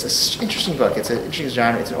interesting book. It's an interesting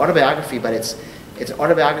genre. It's an autobiography, but it's an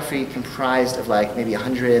autobiography comprised of maybe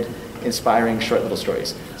 100 inspiring short little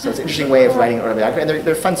stories. So it's an interesting way of writing an autobiography, and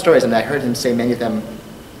they're fun stories. And I heard him say many of them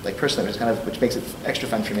personally, which makes it extra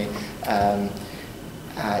fun for me.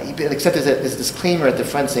 Except there's this disclaimer at the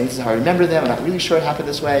front saying this is how I remember them. I'm not really sure it happened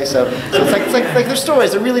this way. So it's like they're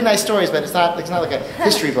stories. They're really nice stories, but it's not like a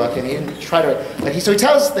history book. And he didn't try to. But he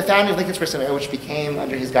tells the founding of Lincoln Square Synagogue, which became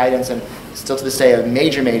under his guidance and still to this day a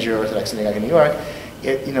major Orthodox synagogue in New York.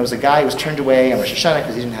 It was a guy who was turned away on Rosh Hashanah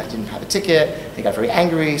because he didn't have a ticket. He got very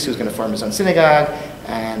angry, so he was going to form his own synagogue.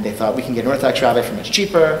 And they thought, we can get an Orthodox rabbi for much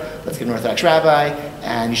cheaper. Let's get an Orthodox rabbi.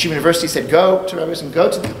 And Yeshiva University said, go to rabbis and I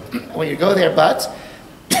want you to go there, but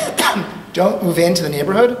don't move into the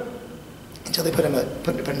neighborhood until they put in a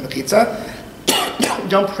Mechitzah.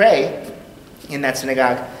 Don't pray in that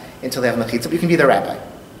synagogue until they have a Mechitzah, but you can be their rabbi.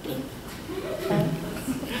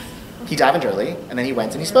 He davened early, and then he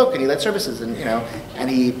went and he spoke and he led services, and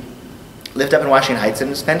he lived up in Washington Heights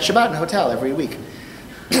and spent Shabbat in a hotel every week.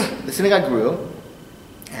 The synagogue grew,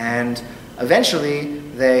 and eventually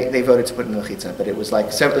they voted to put in the Mechitzah, but it was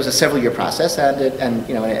it was a several-year process, and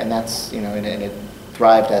it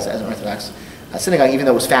thrived as an Orthodox synagogue, even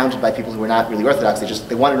though it was founded by people who were not really Orthodox.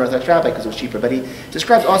 They wanted an Orthodox rabbi because it was cheaper. But he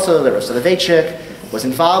describes also that Rav Soloveitchik was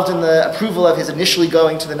involved in the approval of his initially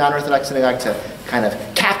going to the non-Orthodox synagogue to kind of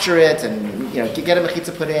capture it and get a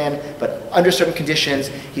Mechitzah put in, but under certain conditions.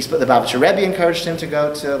 The Babich Rebbe encouraged him to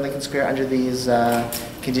go to Lincoln Square under these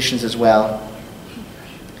conditions as well.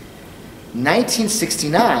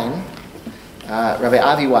 1969, Rabbi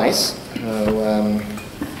Avi Weiss, who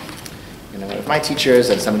one of my teachers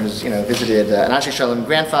and someone who's visited an Anshe Shalom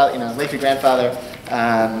grandfather, Lefi grandfather,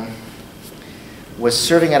 was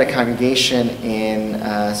serving at a congregation in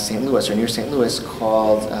St. Louis or near St. Louis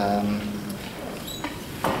called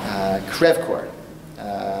Krevkor,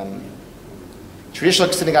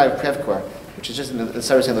 traditional synagogue of Krevkor, which is just in the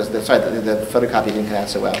suburb of St. Louis. The photocopy didn't come out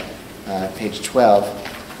so well. Page 12,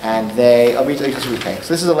 and I'll read this real quick.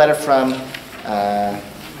 So this is a letter from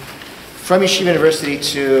Yeshiva University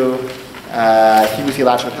to Hebrew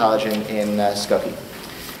Theological College in Skokie.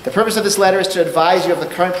 The purpose of this letter is to advise you of the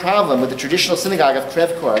current problem with the traditional synagogue of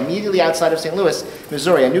Krevkor, immediately outside of St. Louis,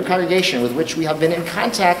 Missouri, a new congregation with which we have been in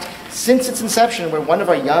contact since its inception, where one of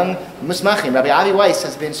our young musmachim, Rabbi Avi Weiss,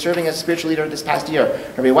 has been serving as spiritual leader this past year.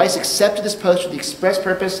 Rabbi Weiss accepted this post with the express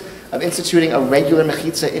purpose of instituting a regular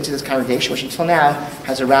mechitzah into this congregation, which until now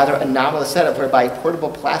has a rather anomalous setup whereby portable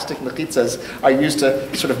plastic mechitzahs are used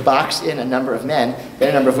to sort of box in a number of men, then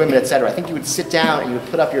a number of women, etc. I think you would sit down and you would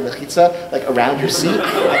put up your mechitzah around your seat,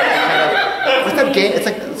 what's that game? It's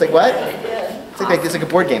like what? It's like a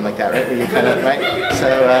board game like that, right? Where you kind of, right?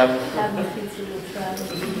 So,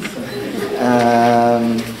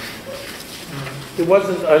 It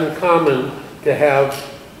wasn't uncommon to have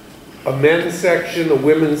a men's section, a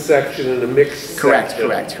women's section, and a mixed correct,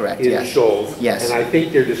 section in yes. Shoals. Yes. And I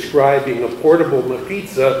think they're describing a portable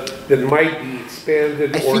Mechitzah that might be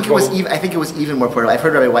expanded I think it was even more portable. I've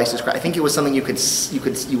heard Rabbi Weiss describe. I think it was something you would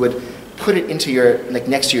put it into your, like,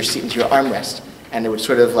 next to your seat, into your armrest, and it would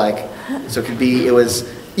sort of like, so it was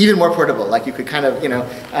even more portable. Like you could kind of,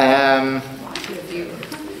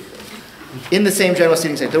 in the same general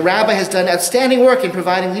seating setting. The rabbi has done outstanding work in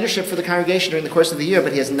providing leadership for the congregation during the course of the year,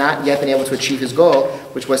 but he has not yet been able to achieve his goal,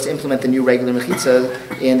 which was to implement the new regular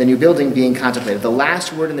Mechitzah in the new building being contemplated. The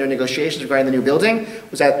last word in their negotiations regarding the new building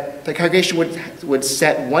was that the congregation would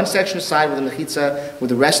set one section aside with the Mechitzah, with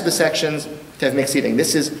the rest of the sections to have mixed seating.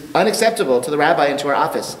 This is unacceptable to the rabbi and to our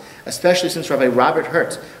office, especially since Rabbi Robert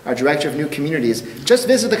Hurt, our director of new communities, just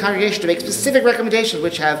visited the congregation to make specific recommendations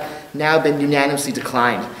which have now been unanimously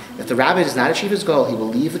declined. If the rabbi does not achieve his goal, he will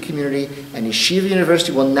leave the community, and Yeshiva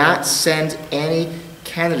University will not send any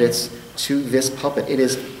candidates to this pulpit. It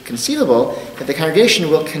is conceivable that the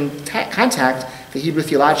congregation will contact the Hebrew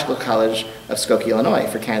Theological College of Skokie, Illinois,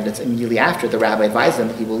 for candidates immediately after the rabbi advised them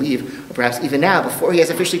that he will leave, or perhaps even now, before he has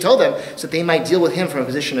officially told them, so that they might deal with him from a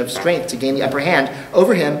position of strength to gain the upper hand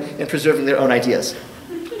over him in preserving their own ideas.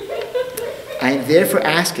 I am therefore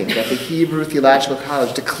asking that the Hebrew Theological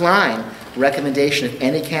College decline recommendation of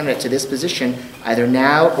any candidate to this position, either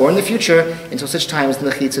now or in the future, until such time as the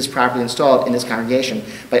Mechitzah is properly installed in this congregation.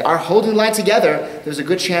 By our holding the line together, there's a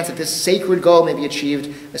good chance that this sacred goal may be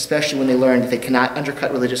achieved, especially when they learn that they cannot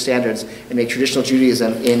undercut religious standards and make traditional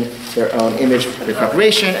Judaism in their own image. Your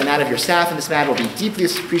cooperation and that of your staff in this matter will be deeply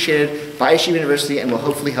appreciated by Yeshiva University and will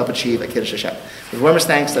hopefully help achieve a Kiddush Hashem. With warmest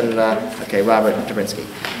thanks, Robert Dobrinsky.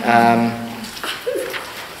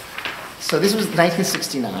 So this was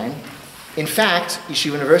 1969. In fact,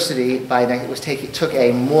 Yeshiva University took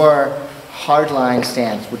a more hardline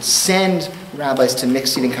stance, would send rabbis to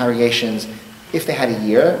mixed seating congregations if they had a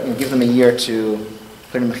year, and give them a year to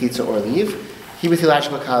put in Mechitzah or leave. Hebrew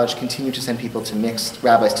Theological College continued to send people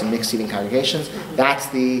rabbis to mixed seating congregations. That's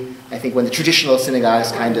when the traditional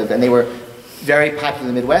synagogues and they were very popular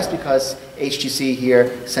in the Midwest because HGC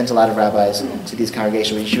here sent a lot of rabbis to these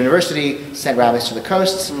congregations. Yeshiva University sent rabbis to the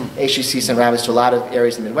coasts. HGC sent rabbis to a lot of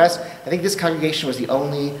areas in the Midwest. I think this congregation was the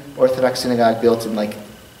only Orthodox synagogue built in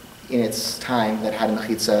its time that had a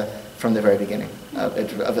Mechitzah from the very beginning of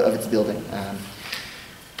its building. I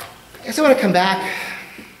guess I want to come back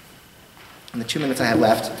in the 2 minutes I have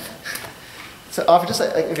left. So offer just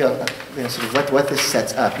sort of what this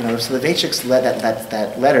sets up. So the Veichik's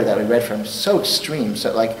that letter that we read from, so extreme.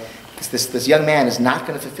 So this young man is not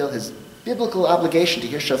going to fulfill his biblical obligation to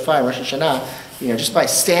hear shofar in Rosh Hashanah, just by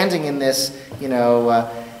standing in this,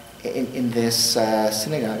 in this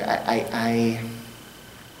synagogue.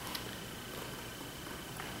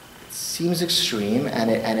 It seems extreme, and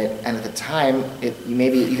at the time it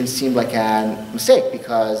maybe even seemed like a mistake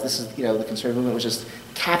because this is the conservative movement was just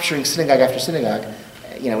capturing synagogue after synagogue.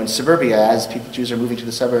 In suburbia, as Jews are moving to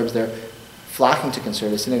the suburbs, they're flocking to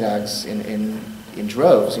conservative synagogues in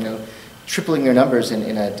droves. Tripling their numbers from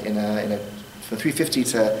 350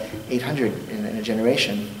 to 800 in a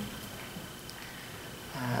generation.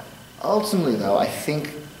 Ultimately, though, I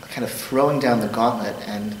think kind of throwing down the gauntlet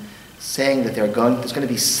and saying that there's going to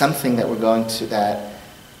be something that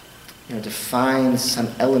defines some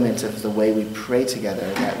element of the way we pray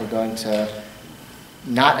together, that we're going to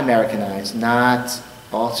not Americanize, not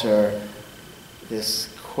alter this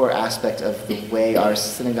core aspect of the way our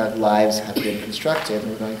synagogue lives have been constructed,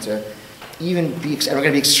 and we're going to be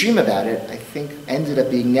extreme about it. I think ended up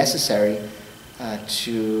being necessary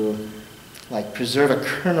to preserve a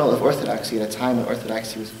kernel of Orthodoxy at a time when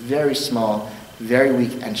Orthodoxy was very small, very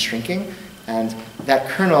weak, and shrinking, and that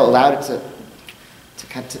kernel allowed it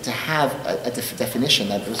to have a definition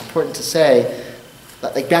that it was important to say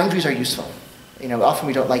that boundaries are useful. Often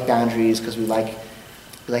we don't like boundaries because we like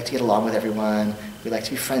to get along with everyone, we like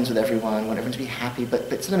to be friends with everyone, want everyone to be happy, but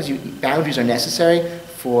sometimes boundaries are necessary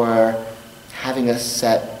for having a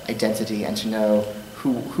set identity and to know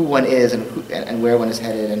who one is and where one is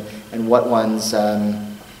headed and what one's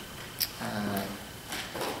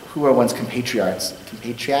who are one's compatriots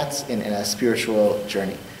in a spiritual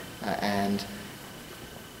journey. And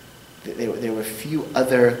there were few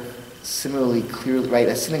other similarly clearly, right?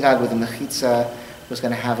 A synagogue with a Mechitzah was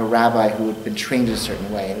going to have a rabbi who had been trained in a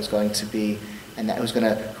certain way, and was going to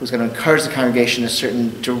encourage the congregation in a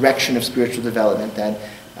certain direction of spiritual development, that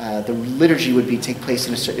the liturgy would take place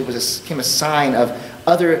in it became a sign of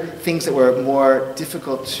other things that were more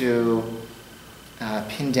difficult to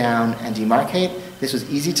pin down and demarcate. This was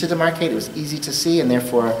easy to demarcate, it was easy to see, and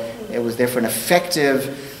therefore it was an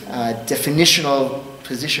effective definitional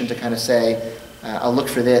position to kind of say, I'll look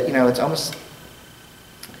for this. It's almost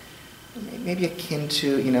maybe akin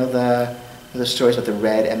to, the stories with the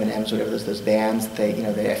red M&Ms, whatever, those bands.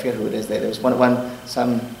 I forget who it is. There was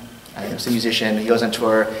some musician. He goes on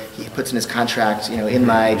tour. He puts in his contract, in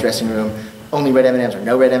my dressing room, only red M&Ms or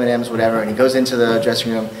no red M&Ms, whatever. And he goes into the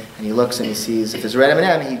dressing room and he looks and he sees if there's a red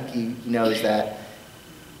M&M, he knows that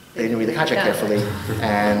they didn't read the contract carefully,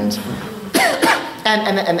 and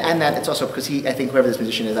that it's also because I think whoever this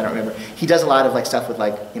musician is, I don't remember. He does a lot of stuff with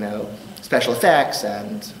special effects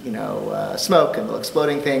and smoke and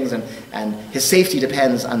exploding things, and his safety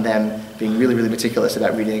depends on them being really, really meticulous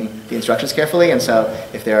about reading the instructions carefully. And so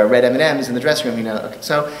if there are red M&Ms in the dressing room, okay.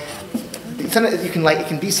 So sometimes it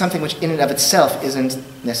can be something which in and of itself isn't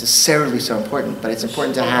necessarily so important, but it's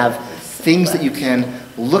important to have things that you can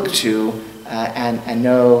look to and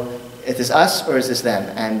know, is this us or is this them?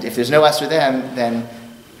 And if there's no us or them, then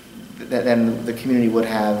the community would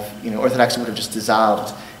have, Orthodoxy would have just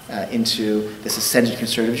dissolved into this ascended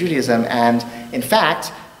conservative Judaism. And in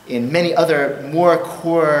fact, in many other more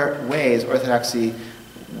core ways, Orthodoxy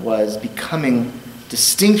was becoming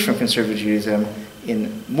distinct from conservative Judaism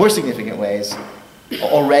in more significant ways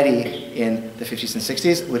already in the 50s and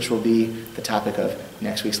 60s, which will be the topic of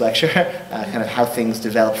next week's lecture, kind of how things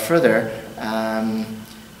developed further.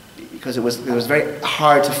 Because it was very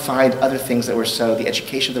hard to find other things that were the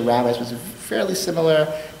education of the rabbis was fairly similar,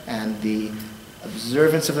 and the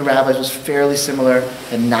observance of the rabbis was fairly similar,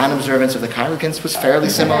 the non-observance of the congregants was fairly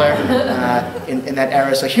similar in that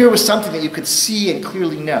era. So here was something that you could see and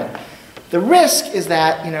clearly know. The risk is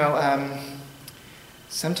that,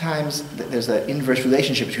 sometimes there's an inverse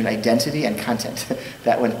relationship between identity and content.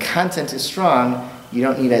 That when content is strong, you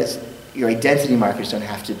don't need your identity markers don't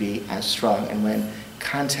have to be as strong, and when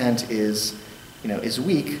content is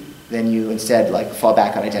weak, then you instead fall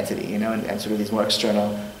back on identity, and sort of these more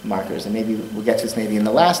external markers. And maybe we'll get to this maybe in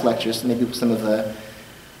the last lectures, maybe some of the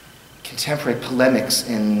contemporary polemics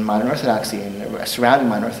in modern Orthodoxy and surrounding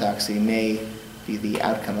modern Orthodoxy may be the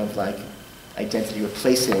outcome of identity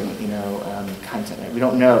replacing, content. We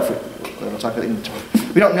don't know we'll talk about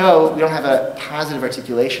it. We don't know. We don't have a positive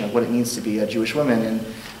articulation of what it means to be a Jewish woman in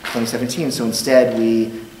 2017. So instead,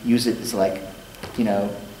 we use it as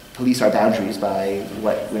police our boundaries by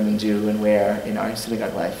what women do and where in our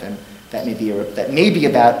synagogue life, and that may be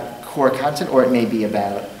about core content, or it may be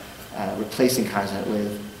about replacing content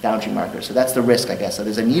with boundary markers. So that's the risk, I guess. So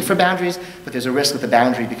there's a need for boundaries, but there's a risk that the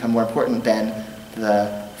boundary become more important than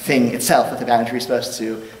the thing itself that the boundary is supposed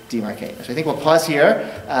to demarcate. So I think we'll pause here.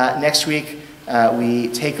 Next week, we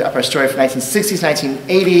take up our story from 1960s,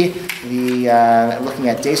 1980, looking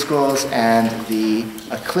at day schools and the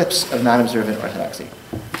eclipse of non-observant Orthodoxy.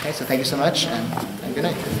 Okay, so thank you so much, and good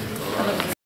night.